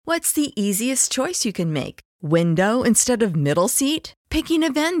What's the easiest choice you can make? Window instead of middle seat? Picking a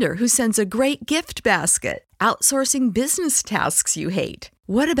vendor who sends a great gift basket? Outsourcing business tasks you hate?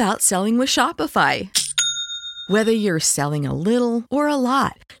 What about selling with Shopify? Whether you're selling a little or a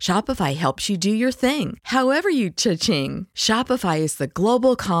lot, Shopify helps you do your thing, however you cha-ching. Shopify is the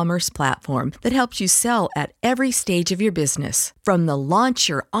global commerce platform that helps you sell at every stage of your business. From the launch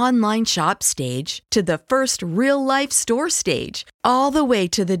your online shop stage to the first real-life store stage, all the way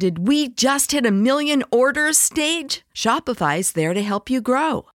to the did we just hit a million orders stage. Shopify's there to help you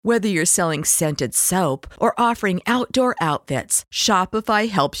grow. Whether you're selling scented soap or offering outdoor outfits, Shopify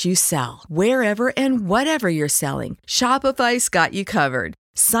helps you sell. Wherever and whatever you're selling, Shopify's got you covered.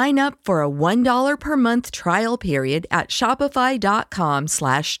 Sign up for a $1 per month trial period at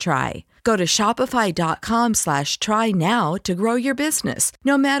shopify.com/try. Go to shopify.com/try now to grow your business,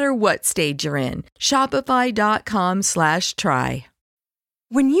 no matter what stage you're in. Shopify.com/try.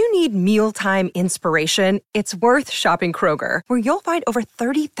 When you need mealtime inspiration, it's worth shopping Kroger, where you'll find over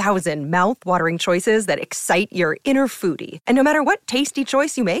 30,000 mouth-watering choices that excite your inner foodie. And no matter what tasty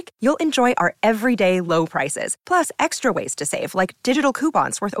choice you make, you'll enjoy our everyday low prices, plus extra ways to save, like digital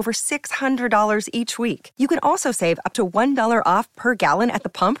coupons worth over $600 each week. You can also save up to $1 off per gallon at the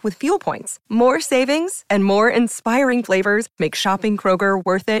pump with fuel points. More savings and more inspiring flavors make shopping Kroger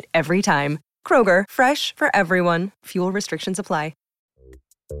worth it every time. Kroger, fresh for everyone. Fuel restrictions apply.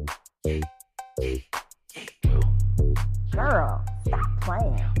 Girl, stop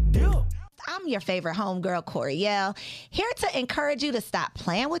playing. I'm your favorite homegirl, Coriel, here to encourage you to stop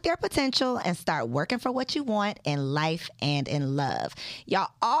playing with your potential and start working for what you want in life and in love. Y'all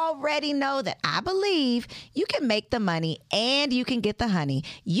already know that I believe you can make the money and you can get the honey.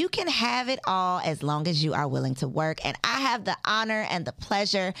 You can have it all as long as you are willing to work. And I have the honor and the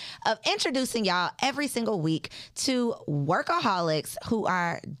pleasure of introducing y'all every single week to workaholics who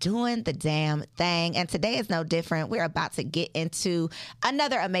are doing the damn thing. And today is no different. We're about to get into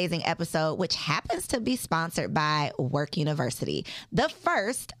another amazing episode, which happens to be sponsored by Work University, the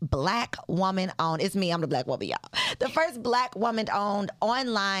first Black woman-owned, it's me, I'm the Black woman, y'all, the first Black woman-owned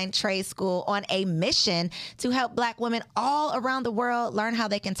online trade school on a mission to help Black women all around the world learn how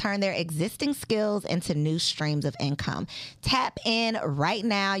they can turn their existing skills into new streams of income. Tap in right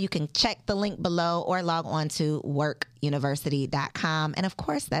now. You can check the link below or log on to workuniversity.com. And of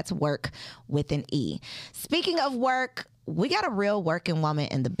course, that's work with an E. Speaking of work, we got a real working woman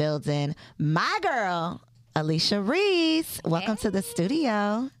in the building. My girl, Alicia Reese. Welcome to the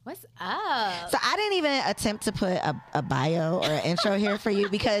studio. What's up? So I didn't even attempt to put a bio or an intro here for you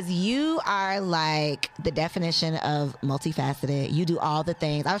because you are like the definition of multifaceted. You do all the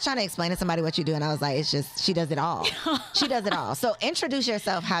things. I was trying to explain to somebody what you do, and I was like, it's just, she does it all. She does it all. So introduce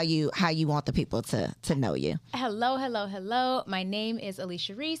yourself how you want the people to know you. Hello. My name is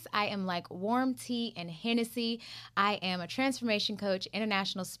Alicia Reese. I am like warm tea and Hennessy. I am a transformation coach,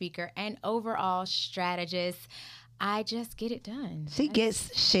 international speaker, and overall strategist. I just get it done. She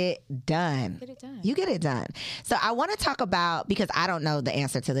gets shit done. Get it done. You get it done. So I want to talk about, because I don't know the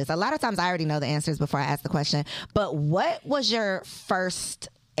answer to this. A lot of times I already know the answers before I ask the question. But what was your first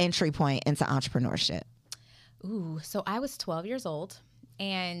entry point into entrepreneurship? Ooh, so I was 12 years old,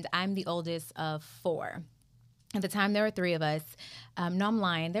 and I'm the oldest of four. At the time, there were three of us. No, I'm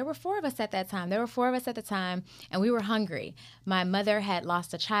lying. There were four of us at that time. And we were hungry. My mother had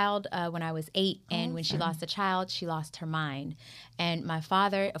lost a child when I was 8, and when she lost a child, she lost her mind. And my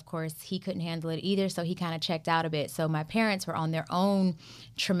father, of course, he couldn't handle it either, so he kind of checked out a bit. So my parents were on their own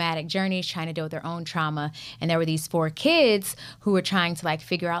traumatic journeys, trying to deal with their own trauma. And there were these 4 kids who were trying to, like,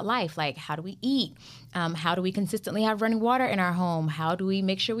 figure out life. Like, how do we eat? How do we consistently have running water in our home? How do we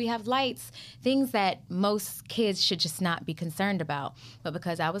make sure we have lights? Things that most kids should just not be concerned about. But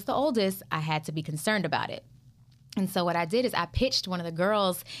because I was the oldest, I had to be concerned about it. And so what I did is I pitched one of the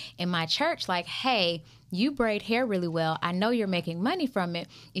girls in my church, like, hey, you braid hair really well. I know you're making money from it.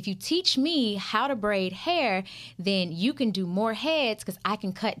 If you teach me how to braid hair, then you can do more heads because I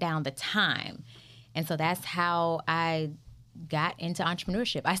can cut down the time. And so that's how I got into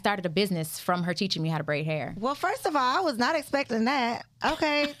entrepreneurship. I started a business from her teaching me how to braid hair. Well, first of all, I was not expecting that.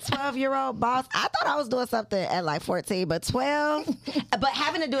 Okay, 12-year-old boss. I thought I was doing something at like 14, but 12. But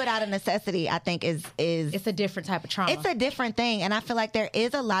having to do it out of necessity, I think is it's a different type of trauma. It's a different thing. And I feel like there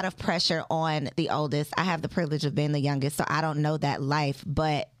is a lot of pressure on the oldest. I have the privilege of being the youngest, so I don't know that life,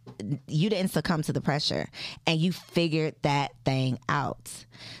 but you didn't succumb to the pressure and you figured that thing out.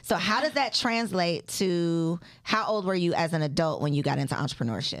 So how does that translate to, how old were you as an adult when you got into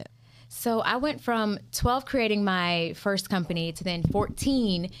entrepreneurship? So I went from 12 creating my first company to then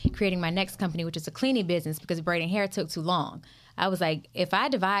 14 creating my next company, which is a cleaning business because braiding hair took too long. I was like, if I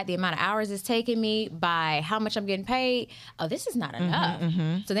divide the amount of hours it's taking me by how much I'm getting paid, this is not enough.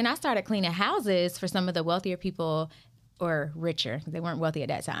 So then I started cleaning houses for some of the wealthier people, or richer. They weren't wealthy at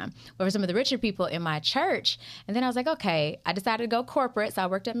that time. But for some of the richer people in my church. And then I was like, okay, I decided to go corporate. So I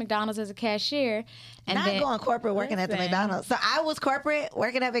worked at McDonald's as a cashier. And Not going corporate working at the McDonald's. So I was corporate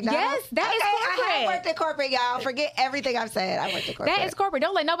working at McDonald's? Yes, that is corporate. I have worked at corporate, y'all. Forget everything I've said. I worked at corporate. That is corporate.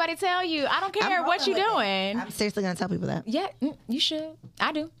 Don't let nobody tell you. I don't care what you're doing. I'm seriously going to tell people that. Yeah, you should.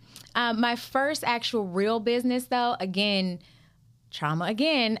 I do. My first actual real business, though, again, trauma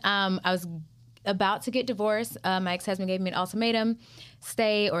again. I was about to get divorced. My ex-husband gave me an ultimatum: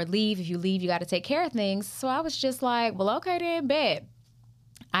 stay or leave. If you leave, you got to take care of things. So I was just like, well, okay then, bet.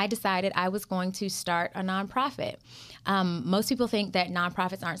 I decided I was going to start a nonprofit. Most people think that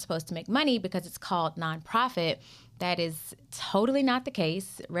nonprofits aren't supposed to make money because it's called nonprofit. That is totally not the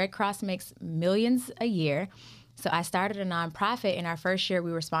case. Red Cross makes millions a year. So I started a nonprofit. In our first year,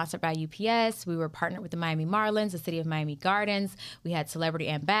 we were sponsored by UPS. We were partnered with the Miami Marlins, the City of Miami Gardens. We had celebrity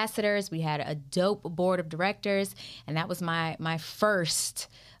ambassadors. We had a dope board of directors. And that was my first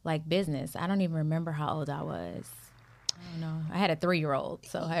business. I don't even remember how old I was. I don't know. I had a 3-year-old,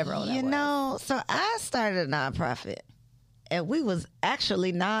 so however old I was. You know, so I started a nonprofit, and we was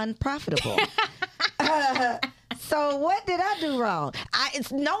actually non-profitable. So what did I do wrong?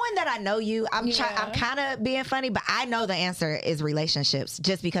 It's knowing that I know you. I'm kind of being funny, but I know the answer is relationships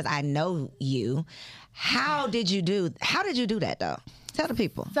just because I know you. How did you do that though? Tell the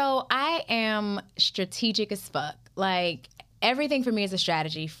people. So I am strategic as fuck. Everything for me is a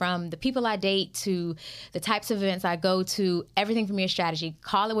strategy, from the people I date to the types of events I go to. Everything for me is strategy.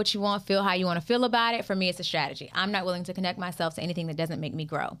 Call it what you want, feel how you want to feel about it. For me, it's a strategy. I'm not willing to connect myself to anything that doesn't make me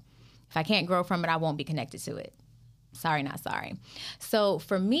grow. If I can't grow from it, I won't be connected to it. Sorry, not sorry. So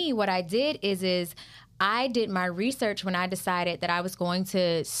for me, what I did is I did my research when I decided that I was going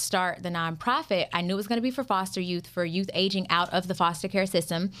to start the nonprofit. I knew it was going to be for foster youth, for youth aging out of the foster care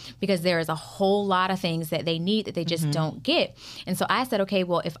system, because there is a whole lot of things that they need that they just don't get. And so I said, okay,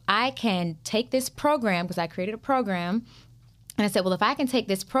 well, if I can take this program, because I created a program, and I said, well, if I can take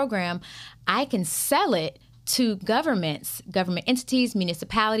this program, I can sell it to governments, government entities,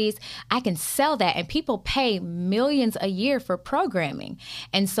 municipalities. I can sell that, and people pay millions a year for programming.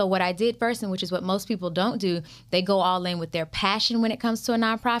 And so what I did first, and which is what most people don't do, they go all in with their passion when it comes to a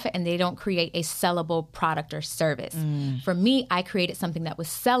nonprofit, and they don't create a sellable product or service. For me, I created something that was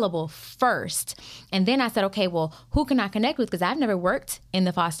sellable first. And then I said, okay, well, who can I connect with? Because I've never worked in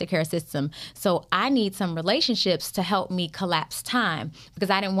the foster care system. So I need some relationships to help me collapse time,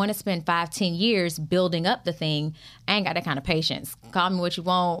 because I didn't want to spend 5-10 years building up the thing. I ain't got that kind of patience. Call me what you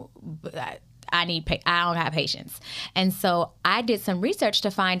want, but I don't have patience. And so I did some research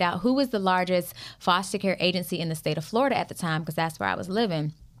to find out who was the largest foster care agency in the state of Florida at the time, because that's where I was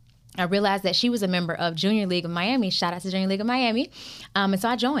living. I realized that she was a member of Junior League of Miami. Shout out to Junior League of Miami. And so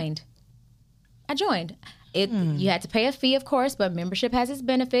I joined. You had to pay a fee, of course, but membership has its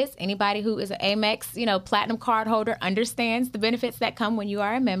benefits. Anybody who is an Amex, platinum card holder understands the benefits that come when you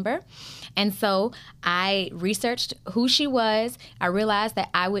are a member. And so I researched who she was. I realized that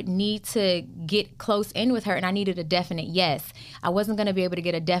I would need to get close in with her, and I needed a definite yes. I wasn't going to be able to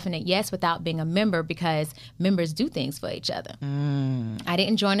get a definite yes without being a member, because members do things for each other. I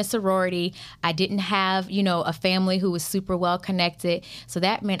didn't join a sorority. I didn't have, a family who was super well connected. So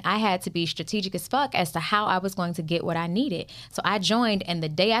that meant I had to be strategic as fuck as to how I was going to get what I needed. So I joined, and the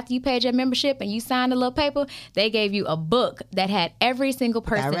day after you paid your membership and you signed a little paper, they gave you a book that had every single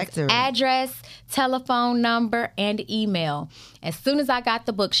person's address, telephone number, and email. As soon as I got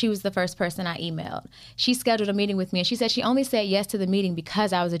the book, she was the first person I emailed. She scheduled a meeting with me, and she said she only said yes to the meeting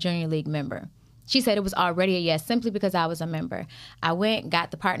because I was a Junior League member. She said it was already a yes simply because I was a member. I went,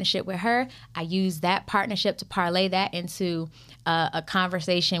 got the partnership with her. I used that partnership to parlay that into a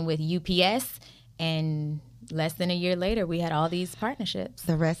conversation with UPS, and less than a year later, we had all these partnerships.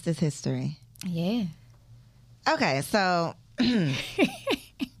 The rest is history. Yeah. Okay, so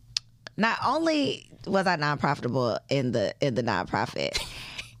not only was I non-profitable in the nonprofit,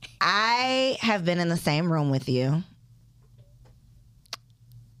 I have been in the same room with you,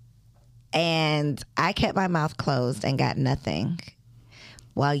 and I kept my mouth closed and got nothing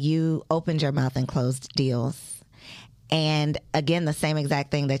while you opened your mouth and closed deals. And again, the same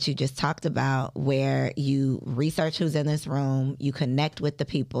exact thing that you just talked about, where you research who's in this room, you connect with the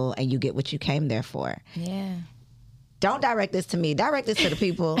people, and you get what you came there for. Yeah. don't direct this to me. Direct this to the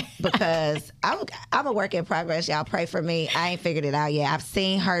people because I'm a work in progress. Y'all pray for me. I ain't figured it out yet. I've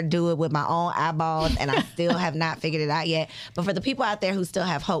seen her do it with my own eyeballs, and I still have not figured it out yet. But for the people out there who still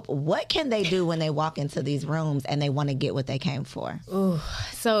have hope, what can they do when they walk into these rooms and they want to get what they came for? Ooh.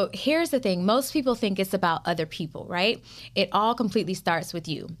 So here's the thing. Most people think it's about other people, right? It all completely starts with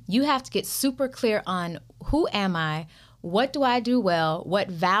you. You have to get super clear on who am I? What do I do well? What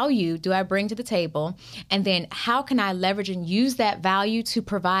value do I bring to the table? And then how can I leverage and use that value to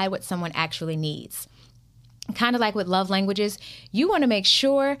provide what someone actually needs? Kind of like with love languages, you want to make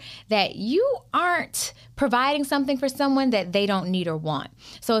sure that you aren't providing something for someone that they don't need or want.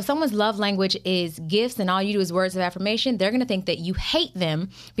 So if someone's love language is gifts and all you do is words of affirmation, they're going to think that you hate them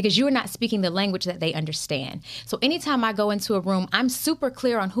because you are not speaking the language that they understand. So anytime I go into a room, I'm super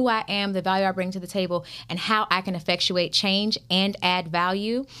clear on who I am, the value I bring to the table, and how I can effectuate change and add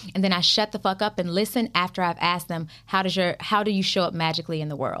value. And then I shut the fuck up and listen after I've asked them, how do you show up magically in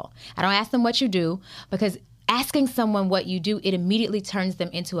the world? I don't ask them what you do, because asking someone what you do, it immediately turns them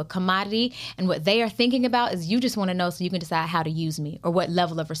into a commodity. And what they are thinking about is you just want to know so you can decide how to use me or what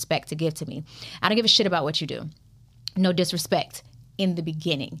level of respect to give to me. I don't give a shit about what you do. No disrespect in the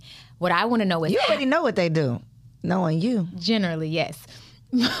beginning. What I want to know is... You already know what they do, knowing you. Generally, yes.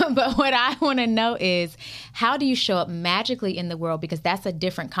 But what I want to know is, how do you show up magically in the world? Because that's a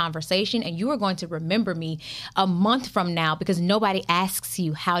different conversation, and you are going to remember me a month from now because nobody asks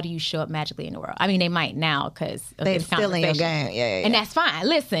you, how do you show up magically in the world? I mean, they might now because they're still in your game. Yeah. And that's fine.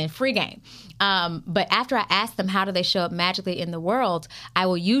 Listen, free game. But after I ask them, how do they show up magically in the world, I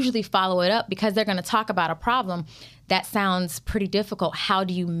will usually follow it up because they're going to talk about a problem that sounds pretty difficult. How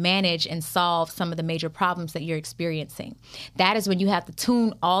do you manage and solve some of the major problems that you're experiencing? That is when you have to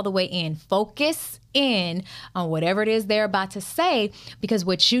tune all the way in, focus in on whatever it is they're about to say, because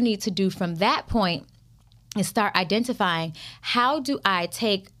what you need to do from that point is start identifying, how do I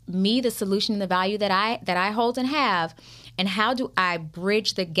take me, the solution and the value that I hold and have, and how do I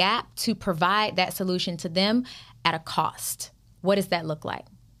bridge the gap to provide that solution to them at a cost? What does that look like?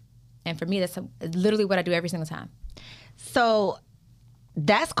 And for me, that's literally what I do every single time. So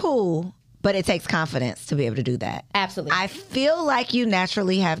that's cool, but it takes confidence to be able to do that. Absolutely. I feel like you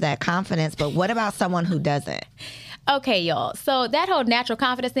naturally have that confidence, but what about someone who doesn't? Okay, y'all. So that whole natural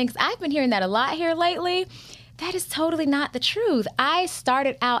confidence thing, 'cause I've been hearing that a lot here lately. That is totally not the truth. I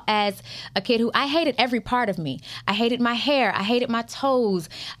started out as a kid who I hated every part of me. I hated my hair. I hated my toes.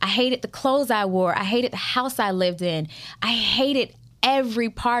 I hated the clothes I wore. I hated the house I lived in. I hated every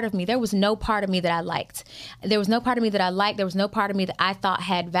part of me. There was no part of me that I liked. There was no part of me that I liked. There was no part of me that I thought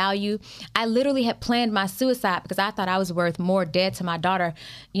had value. I literally had planned my suicide because I thought I was worth more dead to my daughter.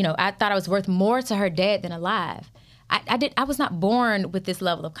 You know, I thought I was worth more to her dead than alive. I was not born with this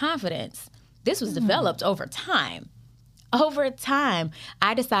level of confidence. This was developed over time. Over time,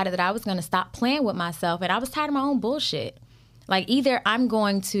 I decided that I was going to stop playing with myself, and I was tired of my own bullshit. Like, either I'm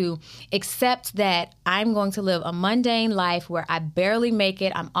going to accept that I'm going to live a mundane life where I barely make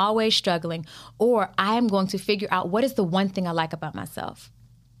it, I'm always struggling, or I am going to figure out what is the one thing I like about myself.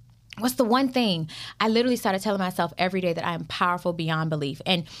 What's the one thing? I literally started telling myself every day that I am powerful beyond belief.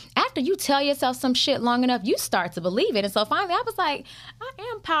 And after you tell yourself some shit long enough, you start to believe it. And so finally I was like,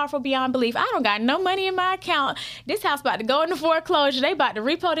 I am powerful beyond belief. I don't got no money in my account. This house about to go into foreclosure. They about to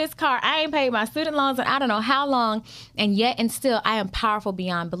repo this car. I ain't paid my student loans in I don't know how long. And yet and still I am powerful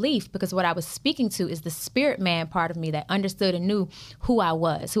beyond belief, because what I was speaking to is the spirit man part of me that understood and knew who I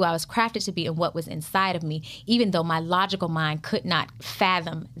was crafted to be, and what was inside of me, even though my logical mind could not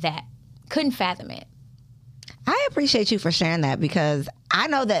fathom that. Couldn't fathom it. I appreciate you for sharing that, because I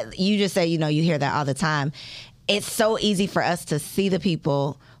know that you just say, you know, you hear that all the time. It's so easy for us to see the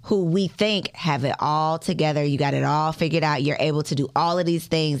people who we think have it all together. You got it all figured out. You're able to do all of these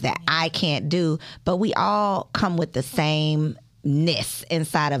things that I can't do. But we all come with the sameness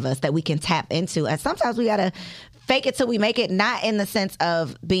inside of us that we can tap into. And sometimes we got to fake it till we make it, not in the sense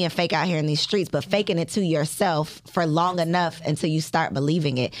of being fake out here in these streets, but faking it to yourself for long enough until you start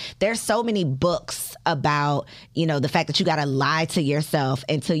believing it. There's so many books about, you know, the fact that you got to lie to yourself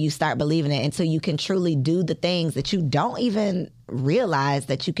until you start believing it, until you can truly do the things that you don't even realize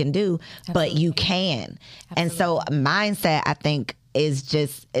that you can do, but you can. Absolutely. And so mindset, I think, is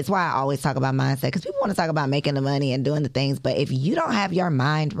just, it's why I always talk about mindset, because people want to talk about making the money and doing the things, but if you don't have your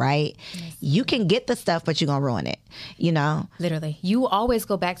mind right, you can get the stuff, but you're going to ruin it, you know? Literally. You always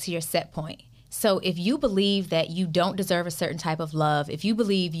go back to your set point. So if you believe that you don't deserve a certain type of love, if you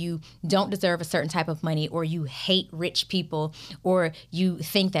believe you don't deserve a certain type of money, or you hate rich people, or you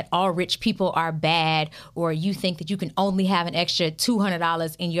think that all rich people are bad, or you think that you can only have an extra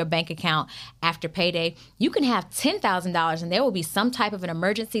 $200 in your bank account after payday, you can have $10,000 and there will be some type of an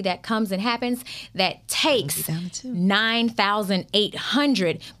emergency that comes and happens that takes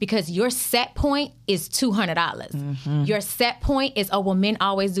 $9,800 because your set point is $200. Mm-hmm. Your set point is, oh, well, men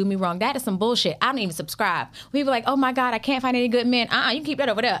always do me wrong. That is some bullshit. I don't even subscribe. People are like, oh my God, I can't find any good men. You can keep that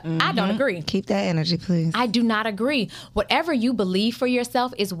over there. Mm-hmm. I don't agree. Keep that energy, please. I do not agree. Whatever you believe for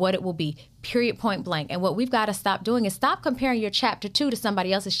yourself is what it will be. Period, point blank. And what we've got to stop doing is stop comparing your chapter 2 to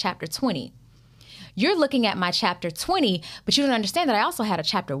somebody else's chapter 20. You're looking at my chapter 20, but you don't understand that I also had a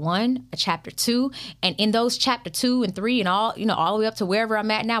chapter 1, a chapter 2, and in those chapter 2 and 3 and all the way up to wherever I'm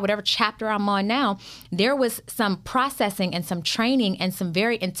at now, whatever chapter I'm on now, there was some processing and some training and some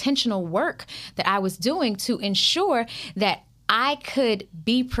very intentional work that I was doing to ensure that I could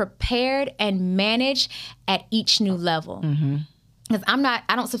be prepared and manage at each new level. Mm-hmm. Because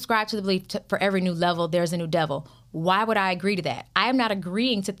I don't subscribe to the belief for every new level, there's a new devil. Why would I agree to that? I am not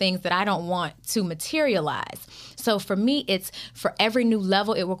agreeing to things that I don't want to materialize. So for me, it's for every new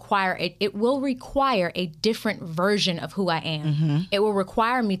level, it will require a different version of who I am. Mm-hmm. It will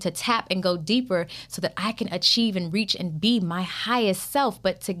require me to tap and go deeper so that I can achieve and reach and be my highest self.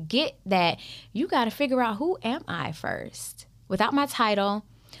 But to get that, you got to figure out, who am I first? Without my title,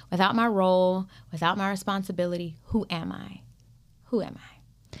 without my role, without my responsibility, who am I? Who am I?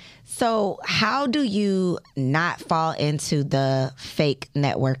 So how do you not fall into the fake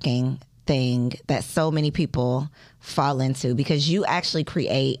networking thing that so many people fall into? Because you actually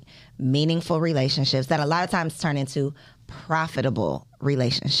create meaningful relationships that a lot of times turn into profitable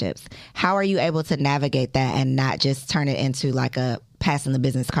relationships. How are you able to navigate that and not just turn it into like a passing the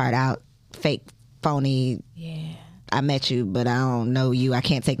business card out, fake, phony, I met you, but I don't know you, I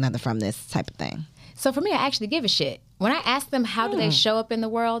can't take nothing from this type of thing? So for me, I actually give a shit. When I ask them how do they show up in the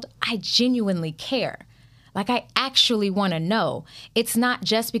world, I genuinely care. Like, I actually want to know. It's not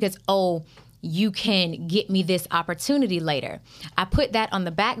just because, oh, you can get me this opportunity later. I put that on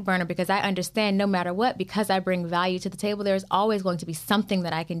the back burner because I understand no matter what, because I bring value to the table, there's always going to be something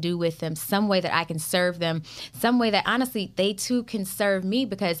that I can do with them, some way that I can serve them, some way that honestly they too can serve me,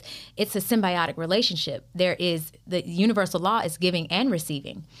 because it's a symbiotic relationship. There is, the universal law is giving and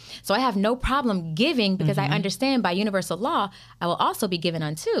receiving. So I have no problem giving because I understand by universal law, I will also be given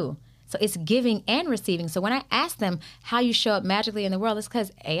unto. So it's giving and receiving. So when I ask them how you show up magically in the world, it's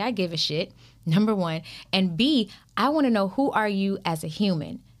because A, I give a shit, number one. And B, I want to know, who are you as a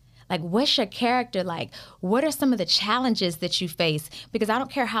human? Like, what's your character like? What are some of the challenges that you face? Because I don't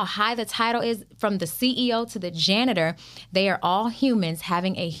care how high the title is, from the CEO to the janitor, they are all humans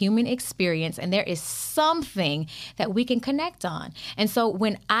having a human experience, and there is something that we can connect on. And so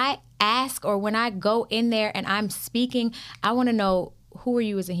when I ask, or when I go in there and I'm speaking, I want to know, who are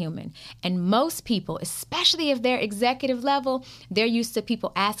you as a human? And most people, especially if they're executive level, they're used to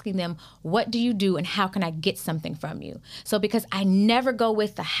people asking them, what do you do and how can I get something from you? So because I never go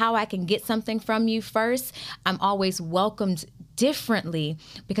with the how I can get something from you first, I'm always welcomed differently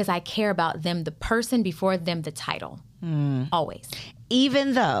because I care about them, the person, before them, the title. Always.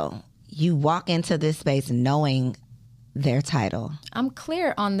 Even though you walk into this space knowing their title, I'm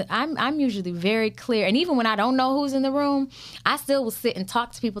clear on I'm usually very clear. And even when I don't know who's in the room, I still will sit and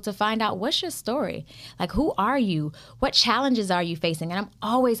talk to people to find out, what's your story? Like, who are you? What challenges are you facing? And I'm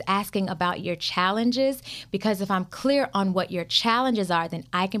always asking about your challenges, because if I'm clear on what your challenges are, then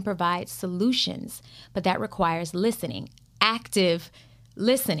I can provide solutions. But that requires listening, active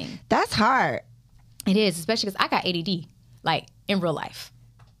listening. That's hard. It is, especially because I got ADD, like, in real life.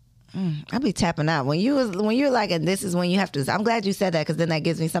 I be tapping out when you're like, and this is when you have to. I'm glad you said that, because then that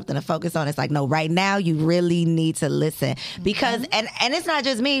gives me something to focus on. It's like, no, right now you really need to listen, because and it's not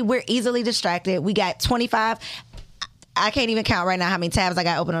just me. We're easily distracted. We got 25. I can't even count right now how many tabs I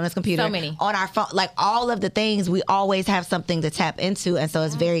got open on this computer. So many. On our phone, like all of the things, we always have something to tap into, and so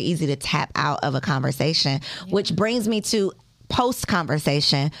it's very easy to tap out of a conversation, which brings me to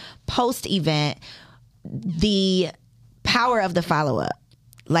post-conversation, post-event, the power of the follow-up.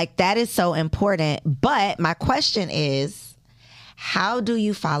 Like, that is so important. But my question is, how do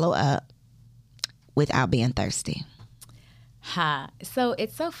you follow up without being thirsty? So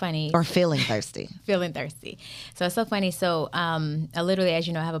it's so funny. Or feeling thirsty. Feeling thirsty. So it's so funny. So I literally, as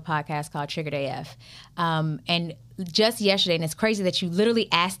you know, have a podcast called Triggered AF. And just yesterday, and it's crazy that you literally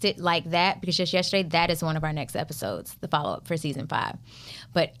asked it like that, because just yesterday, that is one of our next episodes, the follow-up for season 5.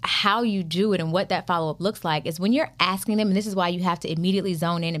 But how you do it and what that follow-up looks like is when you're asking them, and this is why you have to immediately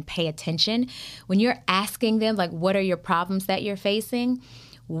zone in and pay attention. When you're asking them, like, what are your problems that you're facing?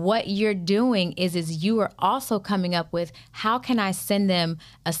 What you're doing is you are also coming up with, how can I send them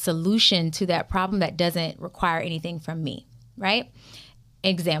a solution to that problem that doesn't require anything from me, right?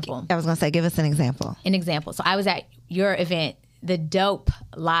 Example. I was going to say, give us an example. An example. So I was at your event, the dope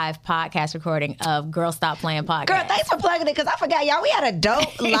live podcast recording of Girl Stop Playing podcast. Girl, thanks for plugging it, because I forgot, y'all. We had a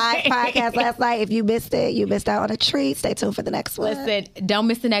dope live podcast last night. If you missed it, you missed out on a treat. Stay tuned for the next one. Listen, don't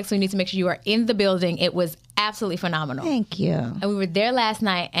miss the next one. You need to make sure you are in the building. It was absolutely phenomenal. Thank you. And we were there last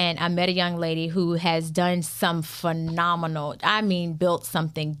night, and I met a young lady who has done some phenomenal, built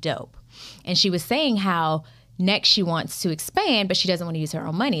something dope. And she was saying how next she wants to expand, but she doesn't want to use her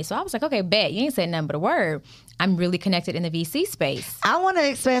own money. So I was like, okay, bet. You ain't saying nothing but a word. I'm really connected in the VC space. I want to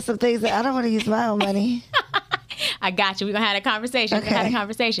expand some things that I don't want to use my own money. I got you. We're going to have a conversation. Okay. We're going to have a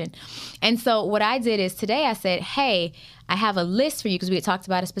conversation. And so what I did is today I said, hey, I have a list for you, because we had talked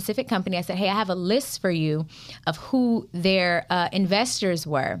about a specific company. I said, hey, I have a list for you of who their investors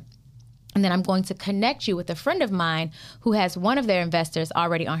were. And then I'm going to connect you with a friend of mine who has one of their investors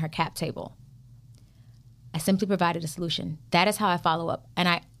already on her cap table. I simply provided a solution. That is how I follow up. And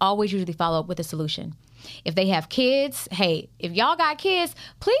I always usually follow up with a solution. If they have kids, hey, if y'all got kids,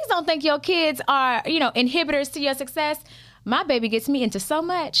 please don't think your kids are, inhibitors to your success. My baby gets me into so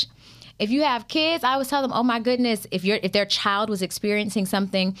much. If you have kids, I always tell them, oh my goodness, if their child was experiencing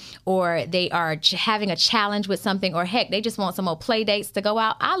something, or they are having a challenge with something, or heck, they just want some more play dates to go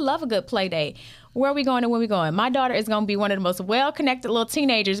out. I love a good play date. Where are we going and when we going? My daughter is going to be one of the most well-connected little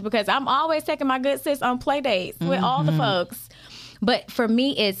teenagers, because I'm always taking my good sis on play dates with all the folks. But for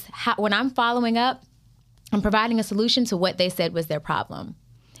me, it's when I'm following up, I'm providing a solution to what they said was their problem.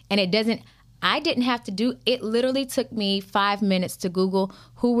 And I didn't have to do, it literally took me 5 minutes to Google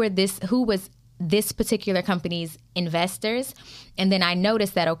who was this particular company's investors. And then I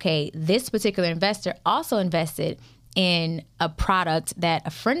noticed that, okay, this particular investor also invested in a product that a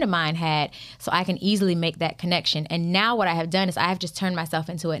friend of mine had, so I can easily make that connection. And now what I have done is I have just turned myself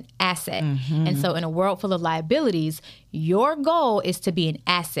into an asset. And so in a world full of liabilities, your goal is to be an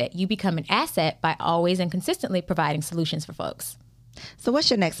asset. You become an asset by always and consistently providing solutions for folks. So what's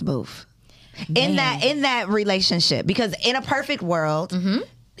your next move in that relationship? Because in a perfect world,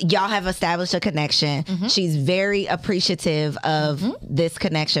 y'all have established a connection. She's very appreciative of this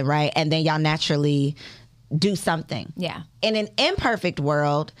connection, right? And then y'all naturally do something. Yeah. In an imperfect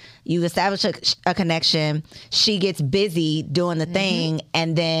world, you establish a connection, she gets busy doing the thing,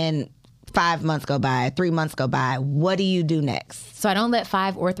 and then 5 months go by, 3 months go by. What do you do next? So I don't let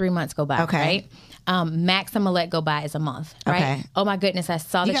 5 or 3 months go by, Okay. right? Max I'm gonna let go by is a month, right? Okay. Oh my goodness, I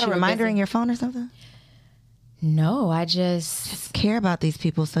saw You that got you a were reminder busy. in your phone or something? No, I just Care about these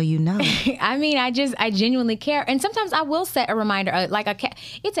people so you know. I genuinely care. And sometimes I will set a reminder,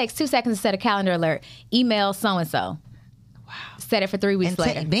 it takes 2 seconds to set a calendar alert. Email so-and-so. Wow. Set it for 3 weeks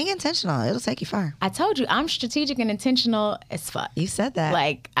later. Being intentional, it'll take you far. I told you, I'm strategic and intentional as fuck. You said that.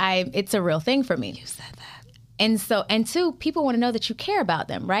 It's a real thing for me. You said that. And two, people want to know that you care about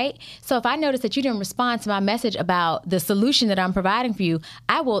them, right? So if I notice that you didn't respond to my message about the solution that I'm providing for you,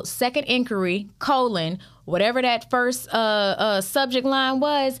 I will second inquiry, whatever that first subject line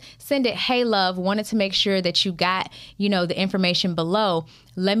was, send it, hey love, wanted to make sure that you got, the information below.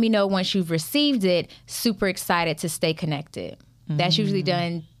 Let me know once you've received it. Super excited to stay connected. That's usually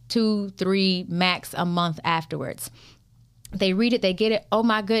done 2, 3, max a month afterwards. They read it, they get it. Oh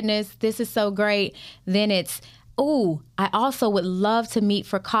my goodness, this is so great. Then it's, ooh, I also would love to meet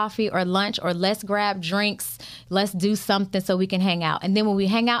for coffee or lunch, or let's grab drinks. Let's do something so we can hang out. And then when we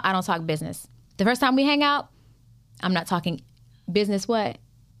hang out, I don't talk business. The first time we hang out, I'm not talking business what?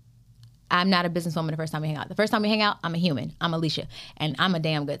 I'm not a businesswoman the first time we hang out. The first time we hang out, I'm a human. I'm Alicia. And I'm a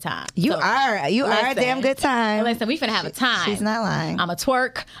damn good time. You are a damn good time. Listen, we finna have a time. She's not lying. I'm a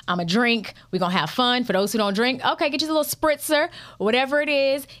twerk. I'm a drink. We're going to have fun. For those who don't drink, okay, get you a little spritzer, whatever it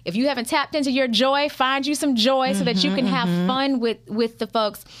is. If you haven't tapped into your joy, find you some joy so that you can have fun with the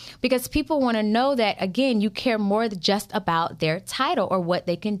folks. Because people want to know that, again, you care more than just about their title or what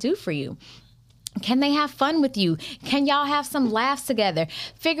they can do for you. Can they have fun with you? Can y'all have some laughs together?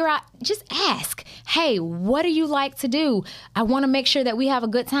 Figure out, just ask, hey, what do you like to do? I want to make sure that we have a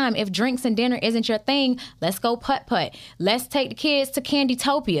good time. If drinks and dinner isn't your thing, let's go putt-putt. Let's take the kids to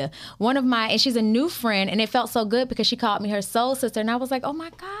Candytopia. And she's a new friend, and it felt so good because she called me her soul sister, and I was like, oh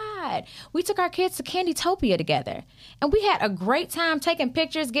my God, we took our kids to Candytopia together. And we had a great time taking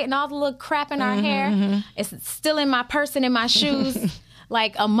pictures, getting all the little crap in our hair. It's still in my purse and in my shoes.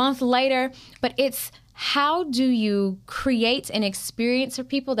 Like a month later, but it's how do you create an experience for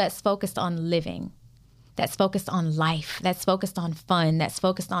people that's focused on living, that's focused on life, that's focused on fun, that's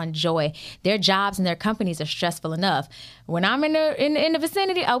focused on joy. Their jobs and their companies are stressful enough. When I'm in the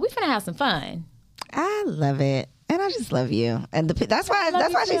vicinity, we finna have some fun. I love it. And I just love you. And that's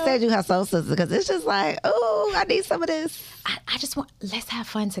why she said you her soul sister, because it's just like, oh, I need some of this. I just want, let's have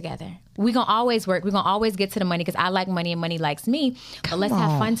fun together. We're going to always work. We're going to always get to the money because I like money and money likes me. But let's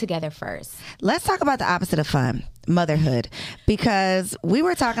have fun together first. Let's talk about the opposite of fun, motherhood. Because we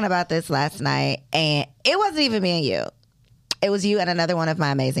were talking about this last night, and it wasn't even me and you. It was you and another one of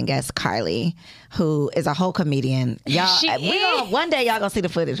my amazing guests, Carly, who is a whole comedian. One day y'all gonna see the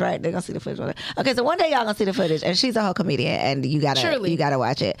footage, right? They're gonna see the footage. Okay, so one day y'all gonna see the footage, and she's a whole comedian, and you gotta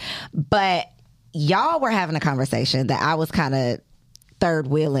watch it. But y'all were having a conversation that I was kind of third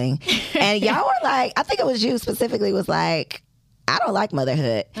wheeling, and y'all were like, I think it was you specifically, was like, I don't like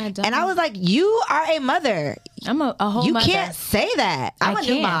motherhood. And I was like, you are a mother. I'm a whole mother. You can't say that. I'm a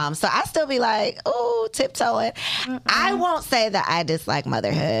new mom. So I still be like, oh, tiptoeing. I won't say that I dislike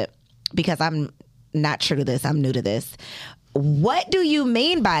motherhood because I'm not true to this. I'm new to this. What do you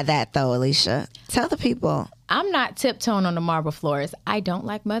mean by that, though, Alicia? Tell the people. I'm not tiptoeing on the marble floors. I don't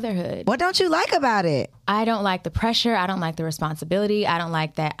like motherhood. What don't you like about it? I don't like the pressure. I don't like the responsibility. I don't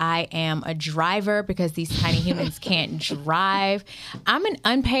like that I am a driver because these tiny humans can't drive. I'm an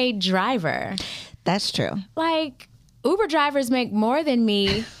unpaid driver. That's true. Like, Uber drivers make more than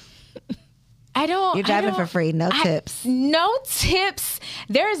me. You're driving for free, no tips. No tips.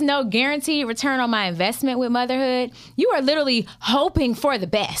 There is no guaranteed return on my investment with motherhood. You are literally hoping for the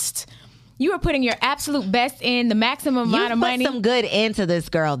best. You are putting your absolute best in, the maximum amount of money. You put some good into this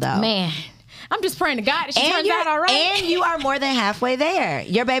girl, though. Man, I'm just praying to God that she turns out all right. And you are more than halfway there.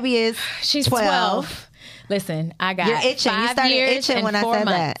 Your baby is She's 12. Listen, I got You're itching. 5 you started years itching when I said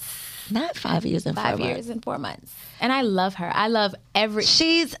months. that. Not 5 years and 4 months. 5 years and 4 months. And I love her. I love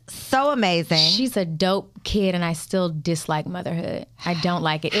She's so amazing. She's a dope kid, and I still dislike motherhood. I don't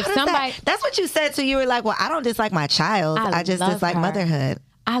like it. That's what you said. So you were like, well, I don't dislike my child. I just dislike motherhood.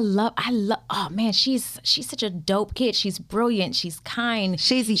 I love, oh man, she's such a dope kid. She's brilliant. She's kind.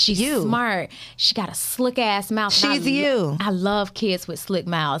 She's you. Smart. She got a slick ass mouth. She's you. I love kids with slick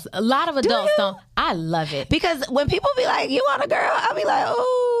mouths. A lot of adults don't. I love it. Because when people be like, you want a girl? I'll be like,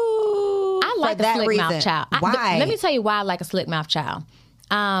 ooh. I like a slick mouth child. Why? Let me tell you why I like a slick mouth child.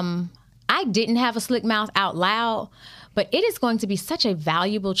 I didn't have a slick mouth out loud, but it is going to be such a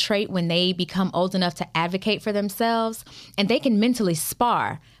valuable trait when they become old enough to advocate for themselves, and they can mentally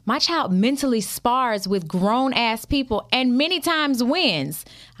spar. My child mentally spars with grown-ass people and many times wins.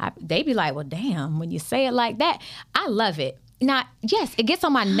 They be like, well, damn, when you say it like that, I love it. Now, yes, it gets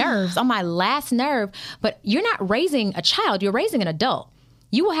on my nerves, on my last nerve, but you're not raising a child, you're raising an adult.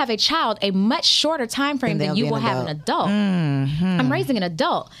 You will have a child a much shorter time frame than you will have an adult. Mm-hmm. I'm raising an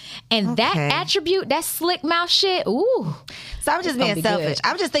adult. And that attribute, that slick mouth shit, ooh. So I'm just being selfish.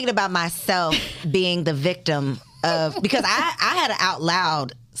 I'm just thinking about myself being the victim of, because I had an out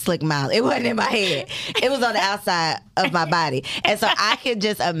loud slick mouth. It wasn't in my head. It was on the outside of my body. And so I could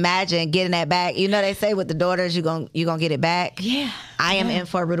just imagine getting that back. You know, they say with the daughters, you gonna get it back. Yeah. I am in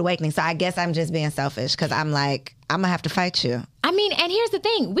for a rude awakening. So I guess I'm just being selfish because I'm like, I'm going to have to fight you. I mean, and here's the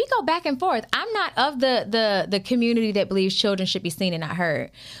thing. We go back and forth. I'm not of the community that believes children should be seen and not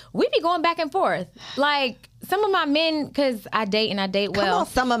heard. We be going back and forth. Like, some of my men, because I date well. Come on,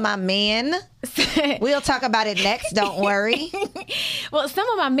 some of my men. We'll talk about it next. Don't worry. Well, some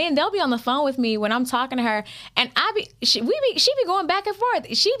of my men, they'll be on the phone with me when I'm talking to her, and she be going back and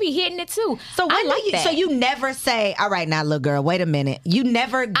forth. She be hitting it too. So so you never say, all right, now, little girl, wait a minute. You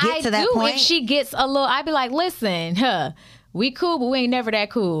never get to that point? If she gets a little, I be like, listen, we cool, but we ain't never that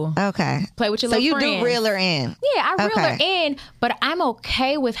cool. Okay. Play with your little friends. So you do reel her in. Yeah, I reel her in, but I'm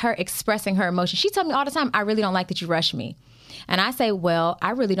okay with her expressing her emotions. She tells me all the time, I really don't like that you rush me. And I say, well,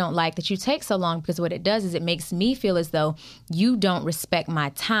 I really don't like that you take so long, because what it does is it makes me feel as though you don't respect my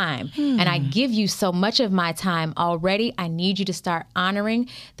time. And I give you so much of my time already. I need you to start honoring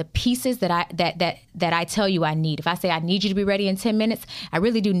the pieces that I tell you I need. If I say I need you to be ready in 10 minutes, I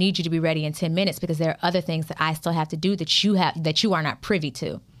really do need you to be ready in 10 minutes, because there are other things that I still have to do that you are not privy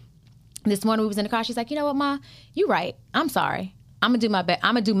to. This morning we was in the car. She's like, you know what, Ma? You right. I'm sorry. I'm gonna do my best.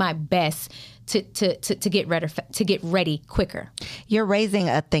 I'm gonna do my best to get ready quicker. You're raising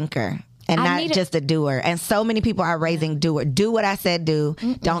a thinker and not just a doer. And so many people are raising doer. Do what I said do.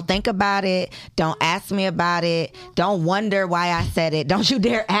 Don't think about it. Don't ask me about it. Don't wonder why I said it. Don't you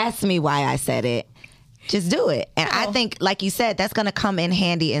dare ask me why I said it. Just do it. And I think, like you said, that's going to come in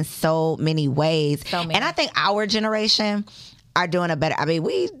handy in so many ways. And I think our generation are doing a better, I mean,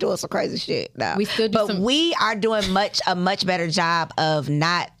 we doing some crazy shit now. We still do, but we are doing a much better job of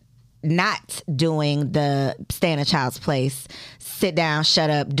not doing the stay in a child's place, sit down, shut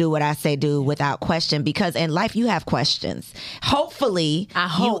up, do what I say do without question, because in life you have questions. Hopefully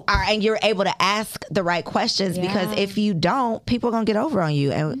you are, and you're able to ask the right questions, because if you don't, people are going to get over on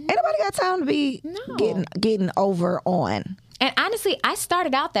you, and ain't nobody got time to be getting over on. And honestly, I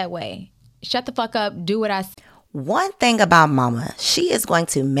started out that way. Shut the fuck up, do what I say. One thing about Mama, she is going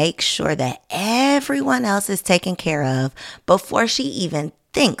to make sure that everyone else is taken care of before she even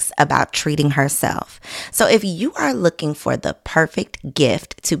thinks about treating herself. So if you are looking for the perfect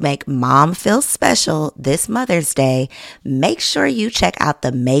gift to make Mom feel special this Mother's Day, make sure you check out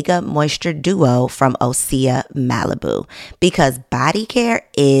the Mega Moisture Duo from Osea Malibu, because body care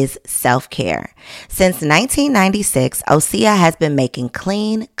is self-care. Since 1996, Osea has been making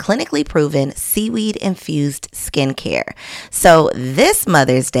clean, clinically proven, seaweed-infused skincare. So this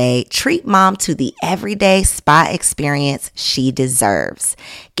Mother's Day, treat Mom to the everyday spa experience she deserves.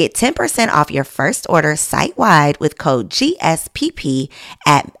 Get 10% off your first order site-wide with code GSPP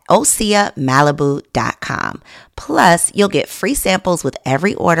at OseaMalibu.com. Plus, you'll get free samples with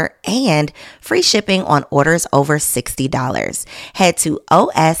every order and free shipping on orders over $60. Head to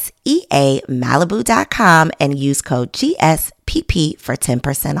OSEAMalibu.com and use code GSPP for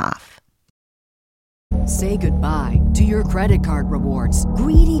 10% off. Say goodbye to your credit card rewards.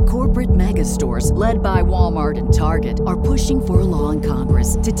 Greedy corporate mega stores, led by Walmart and Target, are pushing for a law in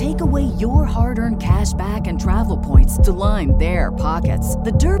Congress to take away your hard-earned cash back and travel points to line their pockets.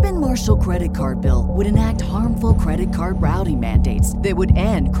 The Durbin-Marshall credit card bill would enact harmful credit card routing mandates that would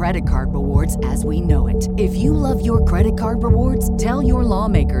end credit card rewards as we know it. If you love your credit card rewards, tell your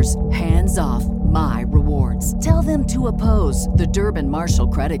lawmakers, hands off my rewards. Tell them to oppose the Durbin-Marshall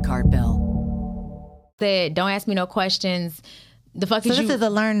credit card bill. Said, don't ask me no questions. The fuck is you? This is a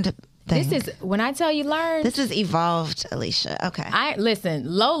learned thing. This is, when I tell you learned. This is evolved, Alicia. Okay. Listen,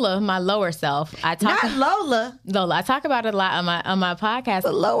 Lola, my lower self. Not Lola. Lola. I talk about it a lot on my podcast.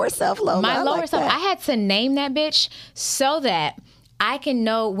 The lower self, Lola. My lower self. I had to name that bitch so that I can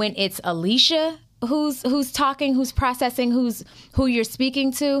know when it's Alicia who's talking, who's processing, who you're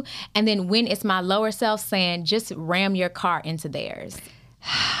speaking to, and then when it's my lower self saying, just ram your car into theirs.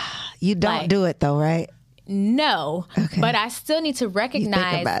 You don't do it though, right? No, but I still need to recognize.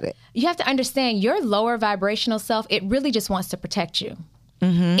 You think about it. You have to understand your lower vibrational self. It really just wants to protect you.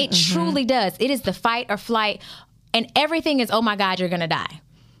 It truly does. It is the fight or flight, and everything is, oh my God, you're gonna die.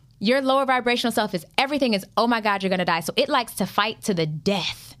 Your lower vibrational self is everything is, oh my God, you're gonna die. So it likes to fight to the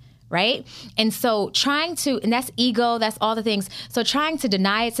death. Right? And so and that's ego, that's all the things. So trying to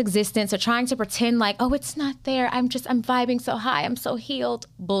deny its existence or trying to pretend like, oh, it's not there. I'm vibing so high. I'm so healed.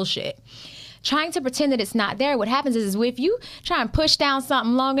 Bullshit. Trying to pretend that it's not there. What happens is if you try and push down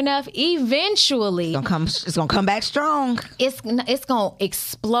something long enough, eventually it's gonna come back strong. It's gonna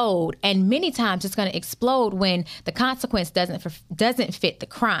explode, and many times it's gonna explode when the consequence doesn't fit the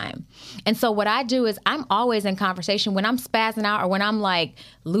crime. And so what I do is I'm always in conversation when I'm spazzing out or when I'm like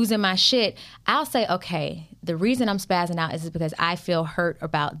losing my shit. I'll say, okay, the reason I'm spazzing out is because I feel hurt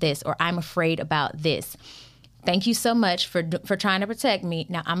about this or I'm afraid about this. Thank you so much for trying to protect me.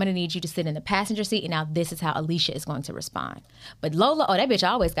 Now, I'm going to need you to sit in the passenger seat, and now this is how Alicia is going to respond. But Lola, that bitch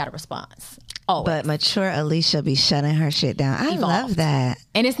always got a response. Always. But mature Alicia be shutting her shit down. I love that.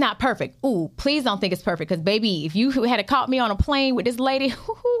 And it's not perfect. Ooh, please don't think it's perfect, because, baby, if you had caught me on a plane with this lady.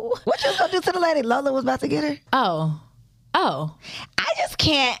 What you was going to do to the lady? Lola was about to get her? Oh. I just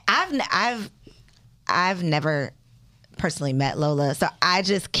can't. I've never personally met Lola, so I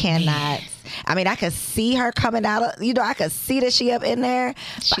just cannot. I mean, I could see her coming out of, I could see that she up in there,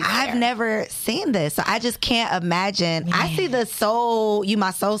 but I've never seen this, so I just can't imagine. Man. I see the soul,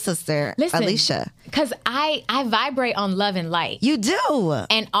 my soul sister. Listen, Alicia. Because I vibrate on love and light. You do.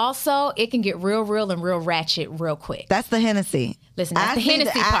 And also, it can get real and real ratchet real quick. That's the Hennessy. Listen, that's the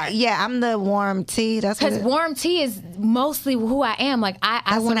Hennessy part. I'm the warm tea. That's because warm tea is mostly who I am. Like,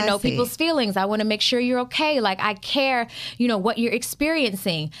 I want to know people's feelings. I want to make sure you're okay. Like, I care, what you're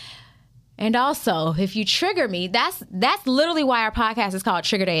experiencing. And also, if you trigger me, that's literally why our podcast is called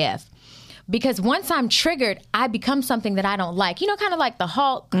Triggered AF. Because once I'm triggered, I become something that I don't like. You know, kind of like the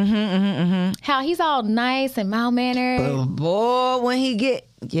Hulk. How he's all nice and mild-mannered. But boy, when he get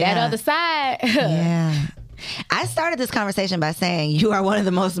That other side. Yeah. I started this conversation by saying you are one of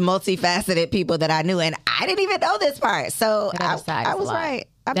the most multifaceted people that I knew, and I didn't even know this part. So I was right.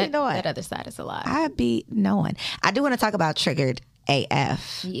 I be knowing. That other side is a lot. I be knowing. I do want to talk about Triggered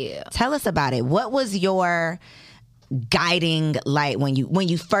AF. Yeah. Tell us about it. What was your guiding light when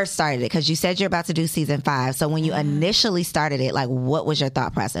you first started it? Because you said you're about to do season 5. So when you initially started it, like, what was your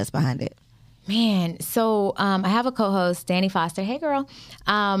thought process behind it? Man, so I have a co-host, Danny Foster. Hey, girl.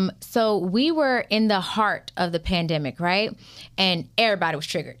 So we were in the heart of the pandemic, right? And everybody was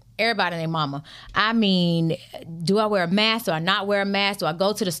triggered. Everybody and their mama. I mean, do I wear a mask? Do I not wear a mask? Do I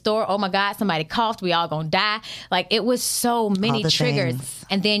go to the store? Oh my God, somebody coughed. We all gonna die. Like, it was so many triggers. Things.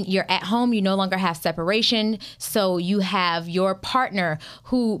 And then you're at home. You no longer have separation. So you have your partner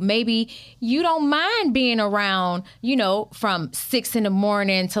who maybe you don't mind being around, you know, from 6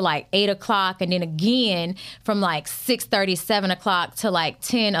 a.m. to like 8 o'clock. And then again from like 6:30, 7 o'clock to like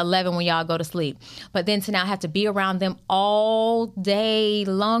 10, 11 when y'all go to sleep. But then to now have to be around them all day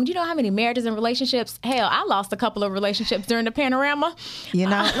long. You know how many marriages and relationships? Hell, I lost a couple of relationships during the panorama. You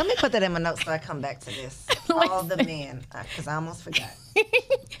know, let me put that in my notes so I come back to this. All the men, because I almost forgot.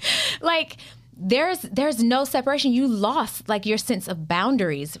 Like, there's no separation. You lost like your sense of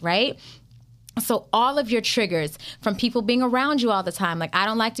boundaries, right? So all of your triggers from people being around you all the time. Like, I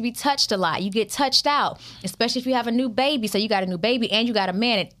don't like to be touched a lot. You get touched out, especially if you have a new baby. So you got a new baby and you got a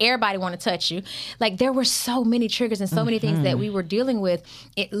man and everybody want to touch you. Like, there were so many triggers and so many things that we were dealing with.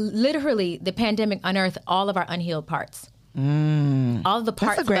 It literally, the pandemic unearthed all of our unhealed parts. All of the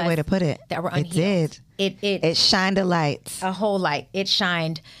parts. That's a great way to put it. That were unhealed. It did. It shined a light. A whole light. It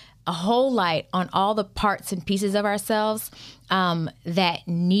shined a whole light on all the parts and pieces of ourselves that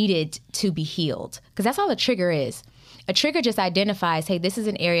needed to be healed. Because that's all a trigger is. A trigger just identifies, hey, this is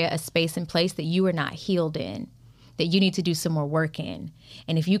an area, a space and place that you are not healed in, that you need to do some more work in.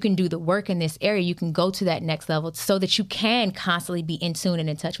 And if you can do the work in this area, you can go to that next level so that you can constantly be in tune and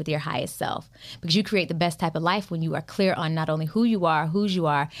in touch with your highest self. Because you create the best type of life when you are clear on not only who you are, whose you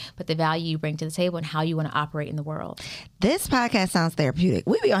are, but the value you bring to the table and how you want to operate in the world. This podcast sounds therapeutic.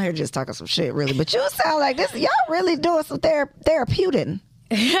 We be on here just talking some shit, really. But you sound like this. Y'all really doing some therapeutic.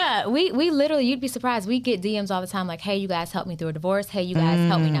 Yeah, we literally, you'd be surprised. We get DMs all the time like, hey, you guys help me through a divorce. Hey, you guys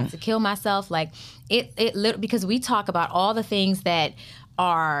help me not to kill myself. Like, because we talk about all the things that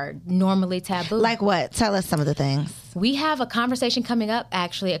are normally taboo. Like what? Tell us some of the things. We have a conversation coming up,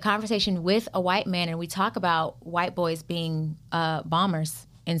 actually, a conversation with a white man, and we talk about white boys being bombers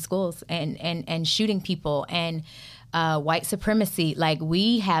in schools and shooting people and white supremacy. Like,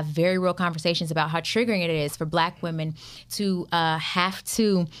 we have very real conversations about how triggering it is for Black women to have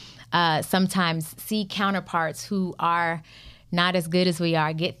to sometimes see counterparts who are not as good as we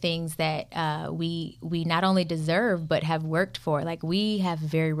are, get things that we not only deserve but have worked for. Like, we have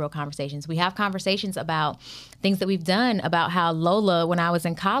very real conversations. We have conversations about things that we've done, about how Lola, when I was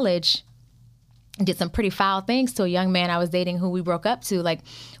in college, did some pretty foul things to a young man I was dating who we broke up to. Like,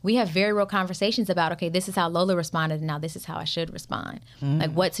 we have very real conversations about, okay, this is how Lola responded, and now this is how I should respond.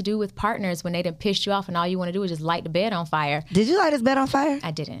 Like, what to do with partners when they done pissed you off and all you want to do is just light the bed on fire. Did you light his bed on fire?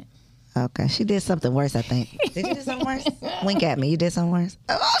 I didn't. Okay, she did something worse, I think. Did you do something worse? Wink at me. You did something worse?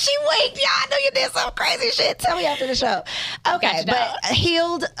 Oh, she winked. Y'all, I know you did some crazy shit. Tell me after the show. Okay, but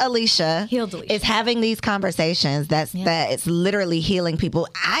Healed Alicia is having these conversations that it's literally healing people.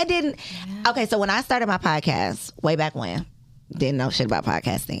 I didn't. Okay, so when I started my podcast way back when, didn't know shit about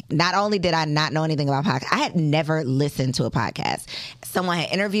podcasting. Not only did I not know anything about podcasts, I had never listened to a podcast. Someone had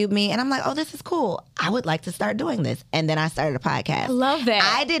interviewed me, and I'm like, oh, this is cool. I would like to start doing this. And then I started a podcast. I love that.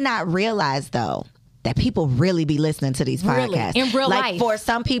 I did not realize, though, that people really be listening to these podcasts. In real life. Like, for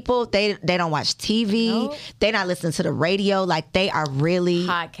some people, they don't watch TV. Nope. They're not listening to the radio. Like, they are really...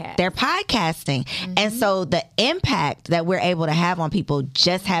 They're podcasting. Mm-hmm. And so the impact that we're able to have on people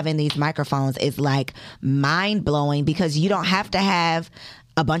just having these microphones is, like, mind-blowing, because you don't have to have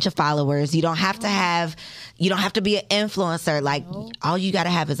a bunch of followers. You don't have to be an influencer. Like, all you got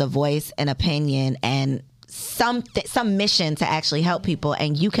to have is a voice, an opinion, and some mission to actually help people,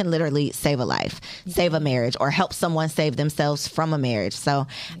 and you can literally save a life, save a marriage, or help someone save themselves from a marriage. So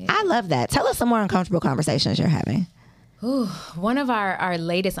I love that. Tell us some more uncomfortable conversations you're having. Ooh, one of our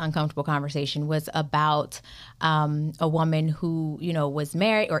latest uncomfortable conversation was about a woman who, was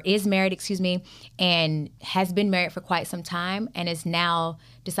married, or is married, and has been married for quite some time, and is now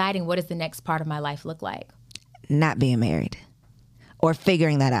deciding, what does the next part of my life look like? Not being married, or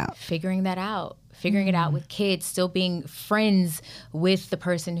figuring that out. figuring it out with kids, still being friends with the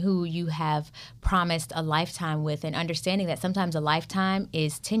person who you have promised a lifetime with, and understanding that sometimes a lifetime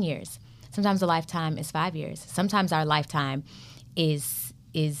is 10 years. Sometimes a lifetime is 5 years. Sometimes our lifetime is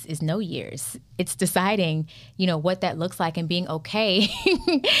no years. It's deciding, what that looks like and being okay.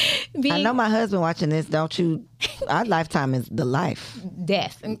 I know my husband watching this. Don't you? Our lifetime is the life.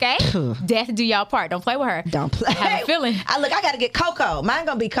 Death, okay? Death do y'all part. Don't play with her. Don't play. I have a feeling. I got to get Coco. Mine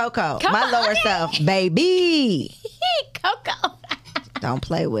going to be Coco. My lower self, baby. Coco. Don't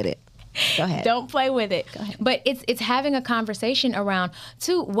play with it. Go ahead. Don't play with it. Go ahead. But it's having a conversation around,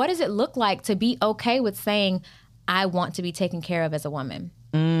 too, what does it look like to be okay with saying, I want to be taken care of as a woman?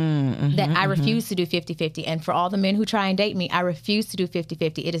 That I refuse to do 50-50. And for all the men who try and date me, I refuse to do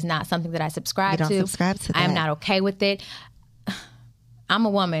 50-50. It is not something that I subscribe to. You don't subscribe to that. I am not okay with it. I'm a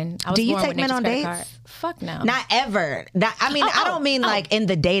woman. I was Do you born take with men nature's on credit dates? card. Fuck no. Not ever. I don't mean like in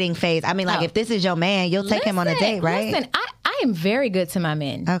the dating phase. I mean like if this is your man, you'll take him on a date, right? Listen, I am very good to my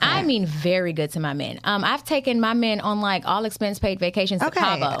men. Okay. I mean very good to my men. I've taken my men on like all expense paid vacations to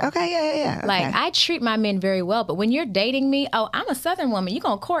Cabo. Okay, yeah. Okay. Like I treat my men very well, but when you're dating me, I'm a Southern woman. You're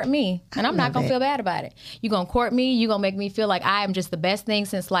gonna court me, and I'm not gonna feel bad about it. You're gonna court me. You're gonna make me feel like I am just the best thing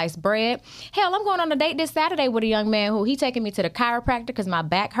since sliced bread. Hell, I'm going on a date this Saturday with a young man who he taking me to the chiropractor because my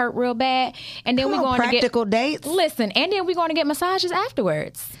back hurt real bad, and then we're going to get practical dates. Listen, and then we're going to get massages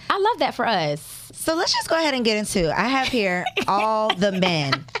afterwards. I love that for us. So let's just go ahead and get into. I have here all the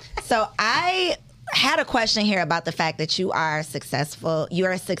men. So I had a question here about the fact that you are successful. You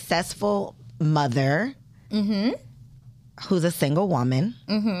are a successful mother who's a single woman,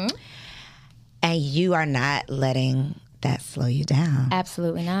 and you are not letting that slow you down.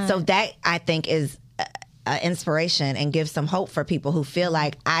 Absolutely not. So that I think is inspiration and give some hope for people who feel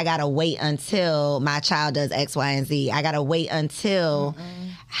like I gotta wait until my child does X, Y, and Z. I gotta wait until.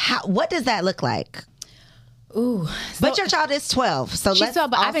 What does that look like? Ooh, but your child is 12, so she's let's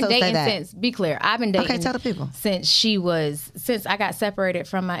 12, but also I've been say dating that. since. Be clear, I've been dating. Okay, tell the people. Since I got separated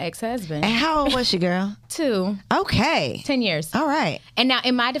from my ex-husband. And how old was she, girl? 2. Okay, 10 years. All right. And now,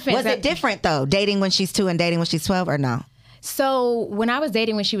 in my defense, Was it different though, dating when she's 2 and dating when she's 12, or no? So when I was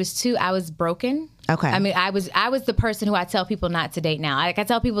dating when she was 2, I was broken. Okay. I mean, I was the person who I tell people not to date now. Like I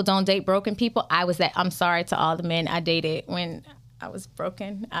tell people don't date broken people. I was that. I'm sorry to all the men I dated when I was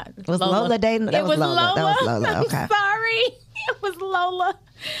broken. Was Lola dating? It was Lola. That was Lola. Okay. I'm sorry. It was Lola.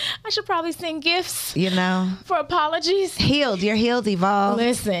 I should probably send gifts. For apologies. Healed. You're healed, evolved.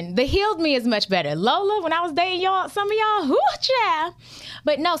 Listen, the healed me is much better. Lola, when I was dating y'all, some of y'all, whoo, child.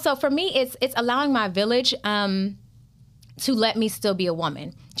 But no, so for me, it's allowing my village to let me still be a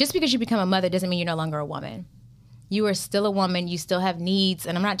woman. Just because you become a mother doesn't mean you're no longer a woman. You are still a woman. You still have needs.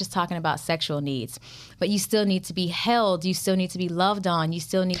 And I'm not just talking about sexual needs, but you still need to be held. You still need to be loved on. You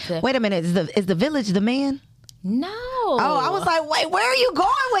still need to... Wait a minute. Is the village the man? No. Oh, I was like, wait, where are you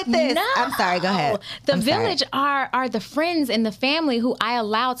going with this? No. I'm sorry. Go ahead. The village are the friends and the family who I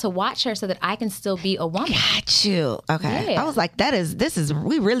allow to watch her so that I can still be a woman. Got you. Okay. Yeah. I was like,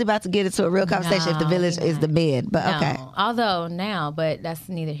 we really about to get into a real conversation if the village is the bed. But okay. Although now, but that's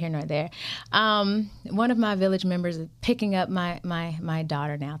neither here nor there. One of my village members is picking up my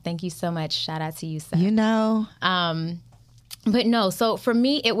daughter now. Thank you so much. Shout out to you, Seth. But no, so for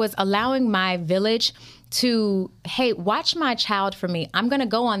me, it was allowing my village to, hey, watch my child for me. I'm going to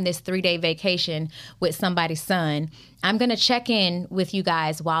go on this 3-day vacation with somebody's son. I'm going to check in with you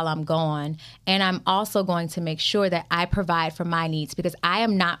guys while I'm gone. And I'm also going to make sure that I provide for my needs because I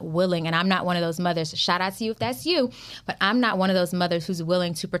am not willing, and I'm not one of those mothers, shout out to you if that's you, but I'm not one of those mothers who's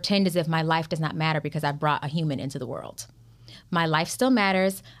willing to pretend as if my life does not matter because I brought a human into the world. My life still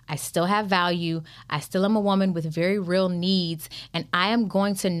matters. I still have value. I still am a woman with very real needs. And I am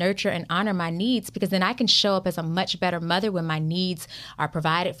going to nurture and honor my needs because then I can show up as a much better mother when my needs are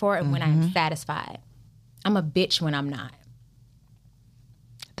provided for and when I am satisfied. I'm a bitch when I'm not.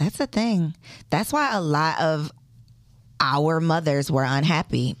 That's the thing. That's why a lot of our mothers were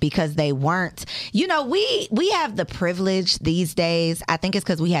unhappy because they weren't, we have the privilege these days. I think it's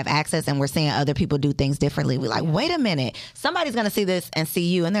because we have access and we're seeing other people do things differently. We're like, wait a minute, somebody's going to see this and see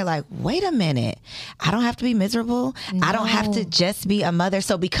you. And they're like, wait a minute, I don't have to be miserable. No. I don't have to just be a mother.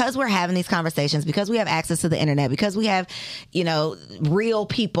 So because we're having these conversations, because we have access to the internet, because we have, real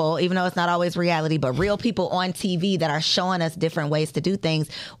people, even though it's not always reality, but real people on TV that are showing us different ways to do things,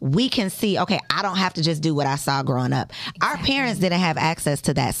 we can see, okay, I don't have to just do what I saw growing up. Exactly. Our parents didn't have access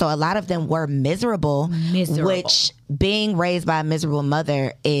to that. So a lot of them were miserable, which being raised by a miserable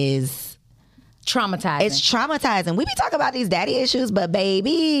mother is traumatizing. It's traumatizing. We be talking about these daddy issues, but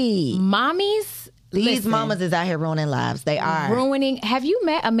baby. Mommies These Listen. mamas is out here ruining lives. They are. Ruining. Have you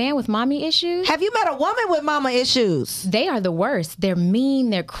met a man with mommy issues? Have you met a woman with mama issues? They are the worst. They're mean.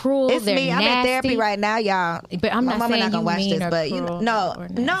 They're cruel. It's they're me. nasty. I'm in therapy right now, y'all. But I'm My not mama saying not gonna you watch mean this, or but you cruel know, or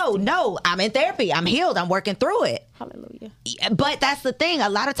no. I'm in therapy. I'm healed. I'm working through it. Hallelujah. But that's the thing. A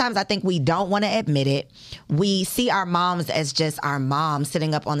lot of times I think we don't want to admit it. We see our moms as just our mom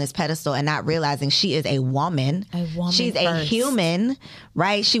sitting up on this pedestal and not realizing she is a woman. A woman She's a first. human,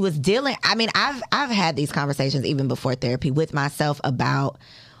 right? She was dealing. I mean, I've had these conversations even before therapy with myself about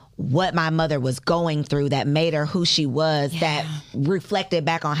what my mother was going through that made her who she was, that reflected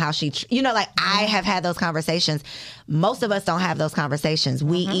back on how she, I have had those conversations. Most of us don't have those conversations.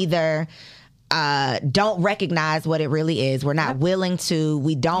 We either don't recognize what it really is. We're not willing to.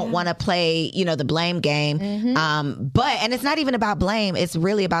 We don't want to play, the blame game. And it's not even about blame. It's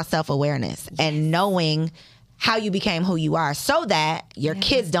really about self-awareness and knowing how you became who you are so that your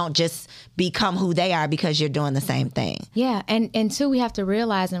kids don't just become who they are because you're doing the same thing. Yeah. And two, we have to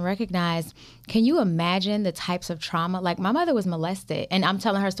realize and recognize, can you imagine the types of trauma? Like my mother was molested, and I'm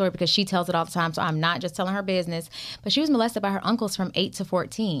telling her story because she tells it all the time. So I'm not just telling her business, but she was molested by her uncles from 8 to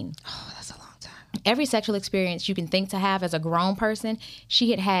 14. Oh, that's a long time. Every sexual experience you can think to have as a grown person,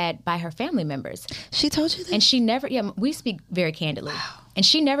 she had by her family members. She told you that? And she never, we speak very candidly. Wow. And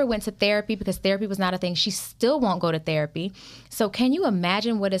she never went to therapy because therapy was not a thing. She still won't go to therapy. So can you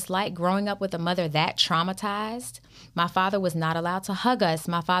imagine what it's like growing up with a mother that traumatized? My father was not allowed to hug us.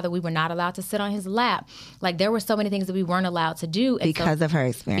 We were not allowed to sit on his lap. Like there were so many things that we weren't allowed to do. Because of her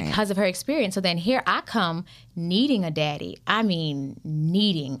experience. Because of her experience. So then here I come needing a daddy. I mean,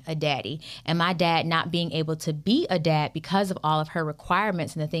 needing a daddy. And my dad not being able to be a dad because of all of her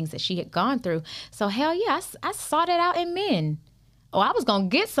requirements and the things that she had gone through. So hell yeah, I sought it out in men. Oh, I was going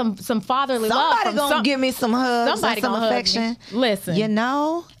to get some fatherly love. Somebody going to give me some hugs and some affection. Listen. And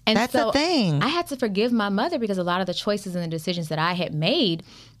that's the thing. I had to forgive my mother because a lot of the choices and the decisions that I had made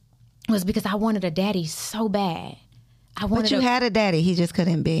was because I wanted a daddy so bad. But you had a daddy. He just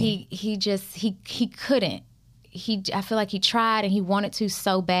couldn't be. He couldn't. I feel like he tried and he wanted to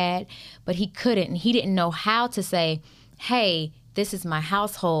so bad, but he couldn't. And he didn't know how to say, hey, this is my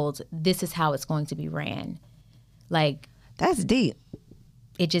household. This is how it's going to be ran. Like, that's deep.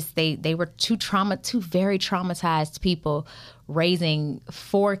 It just they were two very traumatized people raising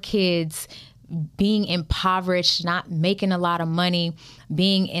 4 kids, being impoverished, not making a lot of money,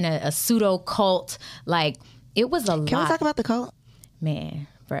 being in a pseudo cult. Like it was a lot. Can we talk about the cult? Man,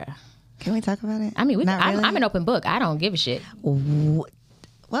 bruh. Can we talk about it? I mean, I'm an open book. I don't give a shit. Well,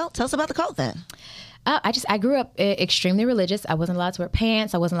 tell us about the cult then. I grew up extremely religious. I wasn't allowed to wear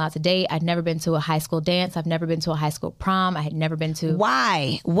pants. I wasn't allowed to date. I'd never been to a high school dance. I've never been to a high school prom. I had never been to.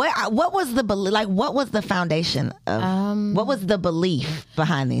 Why? What was the what was the foundation of? What was the belief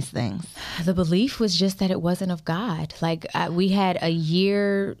behind these things? The belief was just that it wasn't of God. Like we had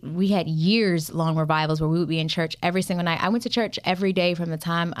years long revivals where we would be in church every single night. I went to church every day from the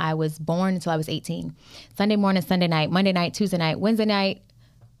time I was born until I was 18. Sunday morning, Sunday night, Monday night, Tuesday night, Wednesday night.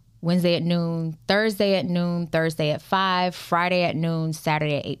 Wednesday at noon, Thursday at noon, Thursday at 5, Friday at noon,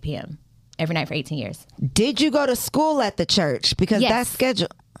 Saturday at 8 p.m. Every night for 18 years. Did you go to school at the church? Because that's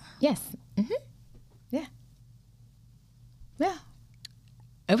scheduled. Yes. Mm-hmm. Yeah. Yeah.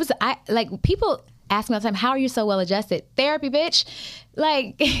 It was, people ask me all the time, how are you so well adjusted? Therapy, bitch.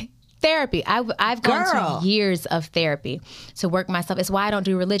 Like, therapy. I've gone to years of therapy to work myself. It's why I don't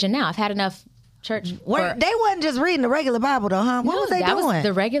do religion now. I've had enough church. They wasn't just reading the regular Bible though, huh? What was they doing? Was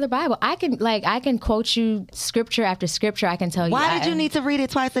the regular Bible. I can quote you scripture after scripture. I can tell you. Why did you need to read it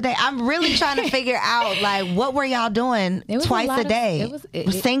twice a day? I'm really trying to figure out what were y'all doing twice a day?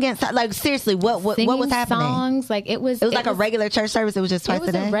 Singing, seriously, what was happening? Songs, it was like a regular church service. It was just twice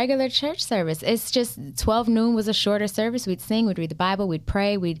a day. It was a regular church service. It's just 12 noon was a shorter service. We'd sing, we'd read the Bible, we'd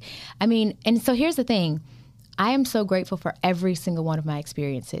pray, and so here's the thing. I am so grateful for every single one of my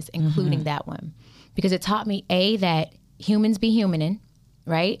experiences, including that one, because it taught me, that humans be humaning,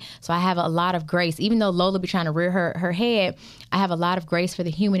 right? So I have a lot of grace. Even though Lola be trying to rear her head, I have a lot of grace for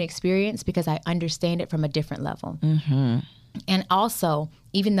the human experience because I understand it from a different level. Mm-hmm. And also,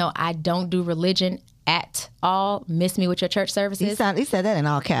 even though I don't do religion at all, miss me with your church services. You said that in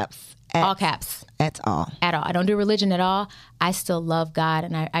all caps. All caps. At all. At all. I don't do religion at all. I still love God,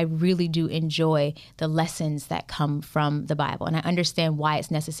 and I really do enjoy the lessons that come from the Bible. And I understand why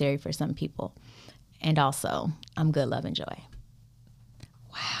it's necessary for some people. And also, I'm good, love, and joy.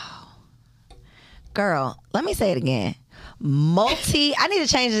 Wow. Girl, let me say it again. I need to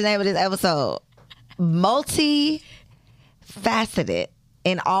change the name of this episode. Multi-faceted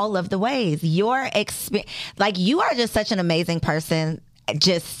in all of the ways. Your experience, you are just such an amazing person.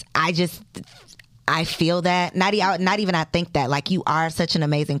 I feel that. Not even I think that. Like, you are such an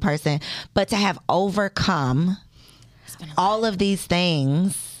amazing person. But to have overcome all of these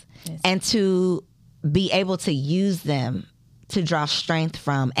things and to be able to use them to draw strength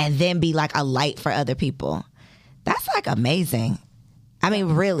from and then be like a light for other people, that's like amazing. I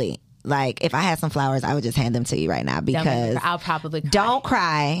mean, really. Like, if I had some flowers, I would just hand them to you right now, because I'll probably cry. Don't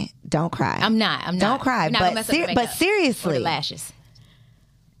cry. I'm not. Don't cry. But seriously, or the lashes.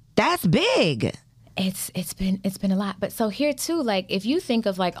 That's big. It's been a lot. But so here too, like, if you think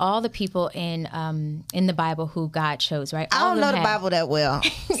of like all the people in the Bible who God chose, right? I don't know the Bible that well,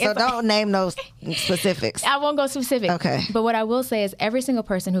 so don't name those specifics. I won't go specific. Okay. But what I will say is every single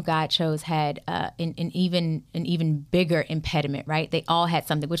person who God chose had an even bigger impediment, right? They all had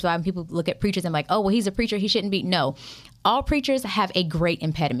something, which is why when people look at preachers and like, oh, well, he's a preacher, he shouldn't be. No, all preachers have a great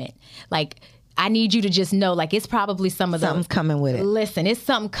impediment. Like, I need you to just know, like, it's probably something's coming with it. Listen, it's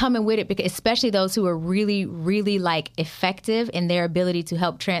something coming with it, because especially those who are really, really like effective in their ability to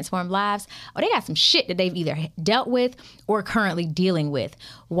help transform lives. Oh, they got some shit that they've either dealt with or currently dealing with.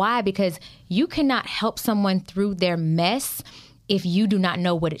 Why? Because you cannot help someone through their mess if you do not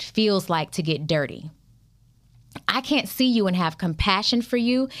know what it feels like to get dirty. I can't see you and have compassion for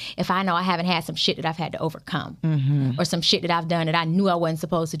you if I know I haven't had some shit that I've had to overcome, or some shit that I've done that I knew I wasn't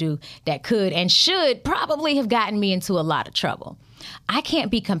supposed to do that could and should probably have gotten me into a lot of trouble. I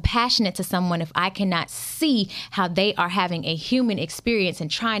can't be compassionate to someone if I cannot see how they are having a human experience and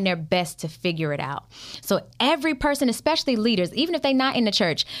trying their best to figure it out. So every person, especially leaders, even if they're not in the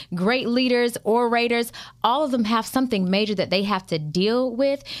church, great leaders, orators, all of them have something major that they have to deal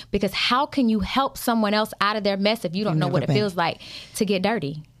with, because how can you help someone else out of their mess if you don't know what it feels like to get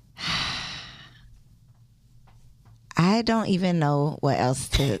dirty? I don't even know what else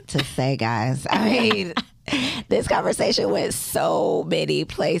to say, guys. I mean, this conversation went so many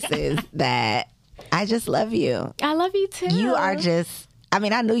places that I just love you. I love you too. You are just, I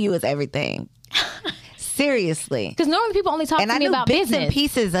mean, I knew you was everything. Seriously. Because normally people only talk to me about bits business. And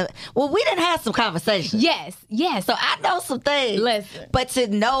pieces of, well, we didn't have some conversations. Yes. So I know some things. Listen. But to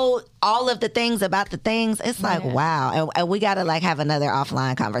know all of the things about the things, it's like, wow. And we got to like have another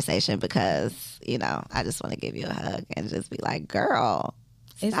offline conversation, because, you know, I just want to give you a hug and just be like, girl,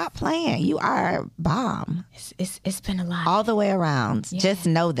 stop playing. You are bomb. It's been a lot. All the way around. Yeah. Just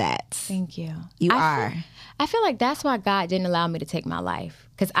know that. Thank you. I feel like that's why God didn't allow me to take my life,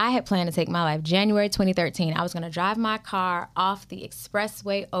 because I had planned to take my life. January 2013, I was going to drive my car off the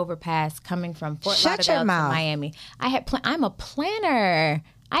expressway overpass coming from Fort Lauderdale to Miami. I'm a planner.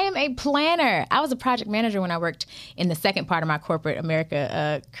 I am a planner. I was a project manager when I worked in the second part of my corporate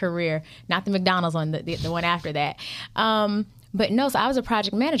America career, not the McDonald's one, the one after that. But no, so I was a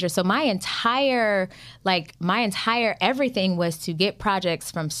project manager. So my entire everything was to get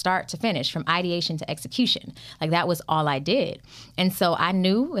projects from start to finish, from ideation to execution. Like, that was all I did. And so I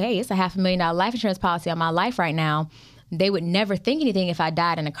knew, hey, it's a $500,000 life insurance policy on my life right now. They would never think anything if I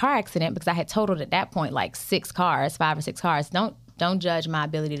died in a car accident, because I had totaled at that point like 5 or 6 cars. Don't judge my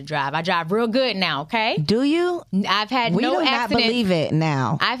ability to drive. I drive real good now, okay? Do you? I've had no accidents. We do not believe it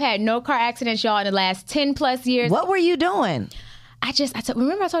now. I've had no car accidents, y'all, in the last 10 plus years. What were you doing?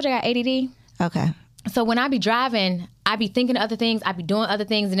 Remember I told you I got ADD? Okay. So when I be driving, I be thinking of other things, I be doing other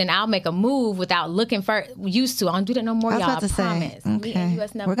things, and then I'll make a move without looking for used to. I don't do that no more, y'all. I promise. Okay.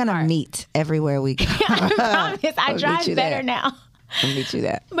 We're going to meet everywhere we go. I promise. I drive better now. I'll meet you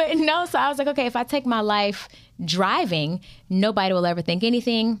there. But no, so I was like, okay, if I take my life driving, nobody will ever think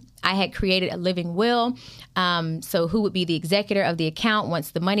anything. I had created a living will. So who would be the executor of the account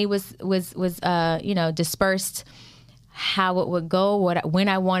once the money was dispersed, how it would go, when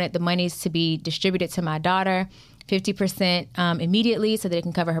I wanted the monies to be distributed to my daughter, 50% immediately so that it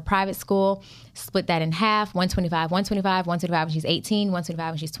can cover her private school, split that in half, 125 when she's 18,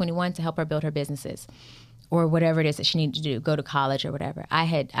 125 when she's 21 to help her build her businesses or whatever it is that she needed to do, go to college or whatever. I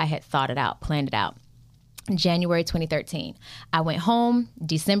had thought it out, planned it out. January 2013. I went home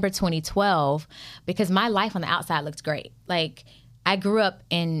December 2012 because my life on the outside looked great. Like, I grew up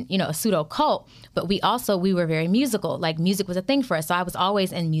in, a pseudo cult, but we were very musical. Like, music was a thing for us. So I was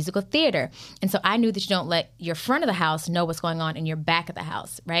always in musical theater. And so I knew that you don't let your front of the house know what's going on in your back of the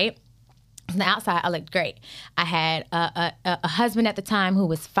house, right? On the outside, I looked great. I had a husband at the time who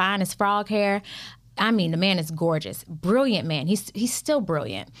was fine as frog hair. I mean, the man is gorgeous, brilliant man. He's still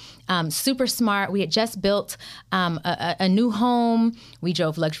brilliant, super smart. We had just built a new home. We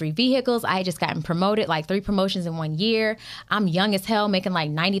drove luxury vehicles. I had just gotten promoted, like 3 promotions in 1 year. I'm young as hell, making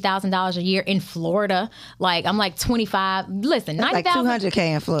like $90,000 a year in Florida. Like I'm like 25. Listen, $90,000, like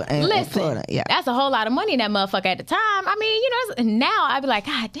 $200K in Florida. Yeah, that's a whole lot of money in that motherfucker at the time. I mean, you know, now I'd be like,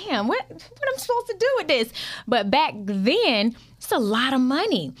 God damn, what am I supposed to do with this? But back then, it's a lot of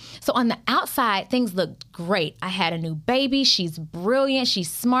money. So on the outside, things looked great. I had a new baby. She's brilliant.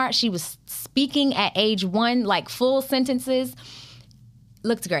 She's smart. She was speaking at age 1, like full sentences.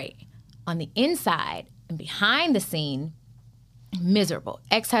 Looked great. On the inside and behind the scene, miserable.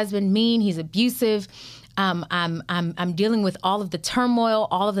 Ex-husband, mean. He's abusive. I'm dealing with all of the turmoil,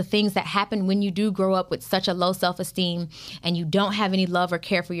 all of the things that happen when you do grow up with such a low self-esteem and you don't have any love or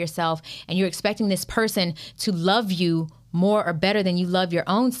care for yourself, and you're expecting this person to love you more or better than you love your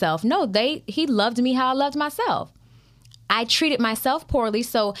own self. No, he loved me how I loved myself. I treated myself poorly,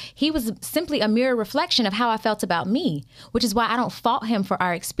 so he was simply a mirror reflection of how I felt about me, which is why I don't fault him for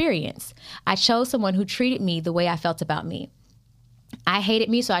our experience. I chose someone who treated me the way I felt about me. I hated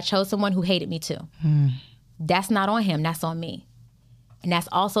me, so I chose someone who hated me too. That's not on him, that's on me. And that's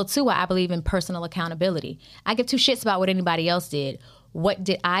also too why I believe in personal accountability. I give 2 shits about what anybody else did. What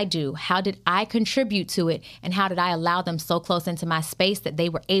did I do? How did I contribute to it? And how did I allow them so close into my space that they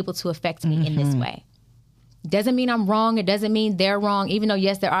were able to affect me in this way? Doesn't mean I'm wrong. It doesn't mean they're wrong, even though,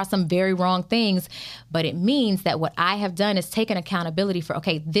 yes, there are some very wrong things. But it means that what I have done is taken accountability for,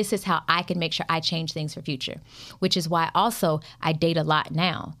 okay, this is how I can make sure I change things for future, which is why also I date a lot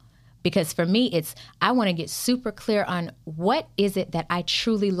now. Because for me, I want to get super clear on what is it that I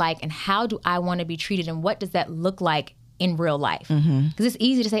truly like and how do I want to be treated and what does that look like in real life. Because it's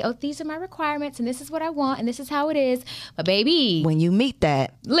easy to say, oh, these are my requirements and this is what I want and this is how it is. But baby, when you meet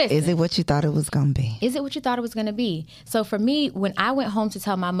that, listen, is it what you thought it was going to be? Is it what you thought it was going to be? So for me, when I went home to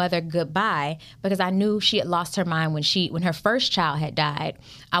tell my mother goodbye, because I knew she had lost her mind when her first child had died,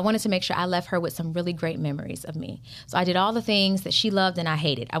 I wanted to make sure I left her with some really great memories of me. So I did all the things that she loved and I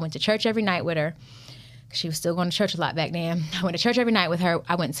hated. I went to church every night with her. She was still going to church a lot back then. I went to church every night with her.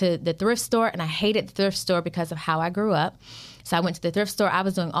 I went to the thrift store, and I hated the thrift store because of how I grew up. So I went to the thrift store. I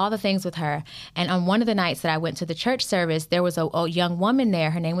was doing all the things with her. And on one of the nights that I went to the church service, there was a young woman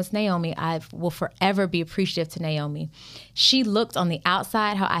there. Her name was Naomi. I will forever be appreciative to Naomi. She looked on the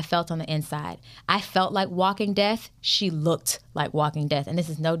outside how I felt on the inside. I felt like walking death. She looked like walking death. And this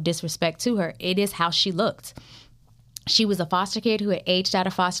is no disrespect to her. It is how she looked. She was a foster kid who had aged out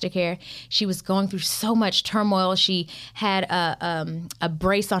of foster care. She was going through so much turmoil. She had a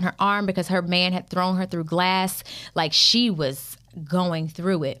brace on her arm because her man had thrown her through glass. Like, she was going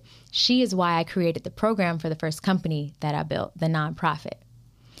through it. She is why I created the program for the first company that I built, the nonprofit.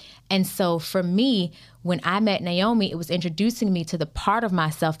 And so for me, when I met Naomi, it was introducing me to the part of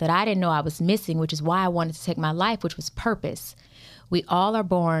myself that I didn't know I was missing, which is why I wanted to take my life, which was purpose. We all are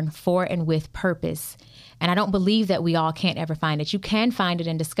born for and with purpose. And I don't believe that we all can't ever find it. You can find it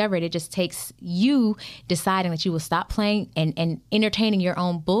and discover it. It just takes you deciding that you will stop playing and entertaining your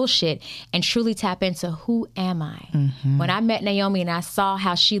own bullshit and truly tap into who am I? When I met Naomi and I saw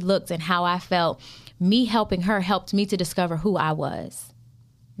how she looked and how I felt, me helping her helped me to discover who I was.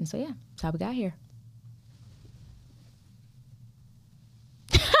 And so, yeah, that's how we got here.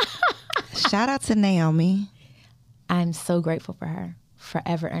 Shout out to Naomi. I'm so grateful for her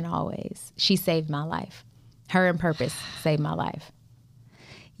forever and always. She saved my life. Her and purpose saved my life.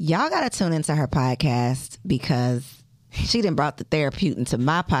 Y'all got to tune into her podcast because she done brought the therapeutic into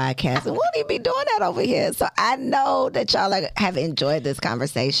my podcast. And won't he be doing that over here? So I know that y'all have enjoyed this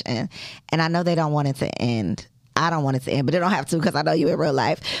conversation. And I know they don't want it to end. I don't want it to end, but they don't have to because I know you in real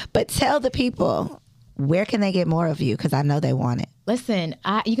life. But tell the people, where can they get more of you? Because I know they want it. Listen,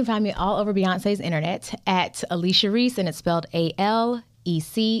 you can find me all over Beyonce's internet at Alicia Reese, and it's spelled ALECHIA,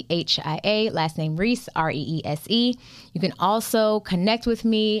 last name Reese, REESE. You can also connect with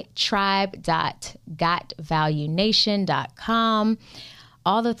me, tribe.gotvaluenation.com.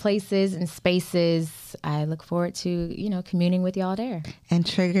 All the places and spaces. I look forward to, communing with y'all there. And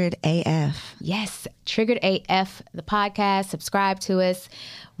Triggered AF. Yes, Triggered AF, the podcast. Subscribe to us.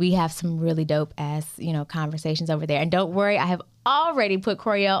 We have some really dope ass, conversations over there. And don't worry, I have already put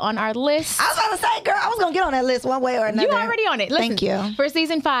Coriel on our list. I was about to say, girl, I was going to get on that list one way or another. You're already on it. Listen, thank you. For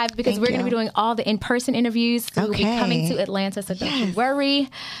season 5, because we're going to be doing all the in-person interviews. So we'll be coming to Atlanta, so don't you worry.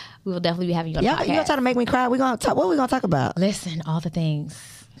 We will definitely be having you on the podcast. You're going to try to make me cry. What are we going to talk about? Listen, all the things.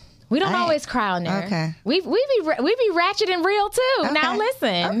 We don't always cry on there. Okay. We be ratchet and real too. Okay. Now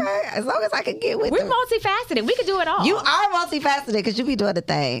listen. Okay. As long as I can get with We're multifaceted. We can do it all. You are multifaceted because you be doing the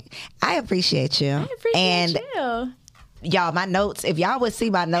thing. I appreciate you. I appreciate you. Y'all, my notes, if y'all would see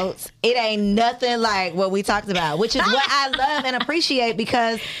my notes, it ain't nothing like what we talked about, which is what I love and appreciate,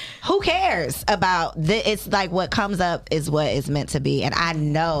 because who cares about this? It's like what comes up is what is meant to be. And I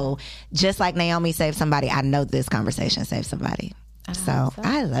know, just like Naomi saved somebody, I know this conversation saved somebody. So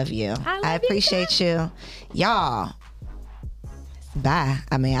I love you. I appreciate you. Y'all, bye.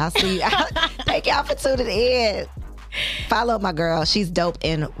 I mean, I'll see you. Thank y'all for tuning in. Follow my girl. She's dope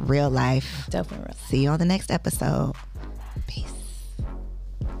in real life. Dope in real life. See you on the next episode. Peace.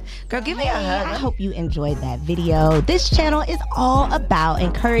 Girl, give me a hug. I hope you enjoyed that video. This channel is all about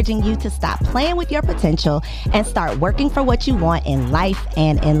encouraging you to stop playing with your potential and start working for what you want in life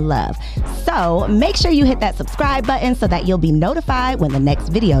and in love. So make sure you hit that subscribe button so that you'll be notified when the next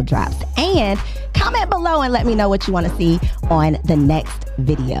video drops. And comment below and let me know what you want to see on the next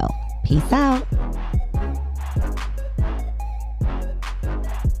video. Peace out.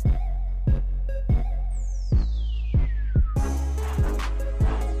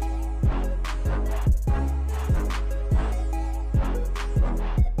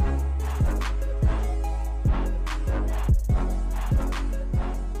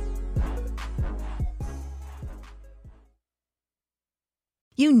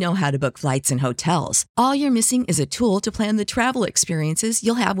 You know how to book flights and hotels. All you're missing is a tool to plan the travel experiences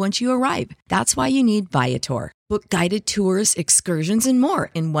you'll have once you arrive. That's why you need Viator. Book guided tours, excursions, and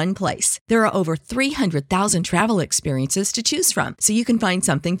more in one place. There are over 300,000 travel experiences to choose from, so you can find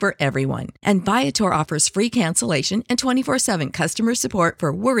something for everyone. And Viator offers free cancellation and 24/7 customer support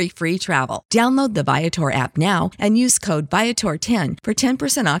for worry-free travel. Download the Viator app now and use code Viator10 for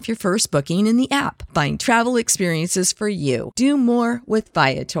 10% off your first booking in the app. Find travel experiences for you. Do more with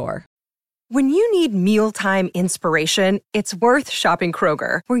Viator. When you need mealtime inspiration, it's worth shopping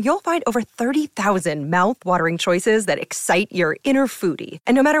Kroger, where you'll find over 30,000 mouth-watering choices that excite your inner foodie.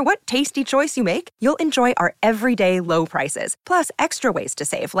 And no matter what tasty choice you make, you'll enjoy our everyday low prices, plus extra ways to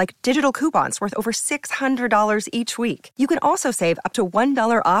save, like digital coupons worth over $600 each week. You can also save up to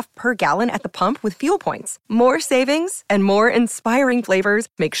 $1 off per gallon at the pump with fuel points. More savings and more inspiring flavors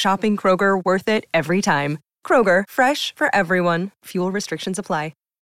make shopping Kroger worth it every time. Kroger, fresh for everyone. Fuel restrictions apply.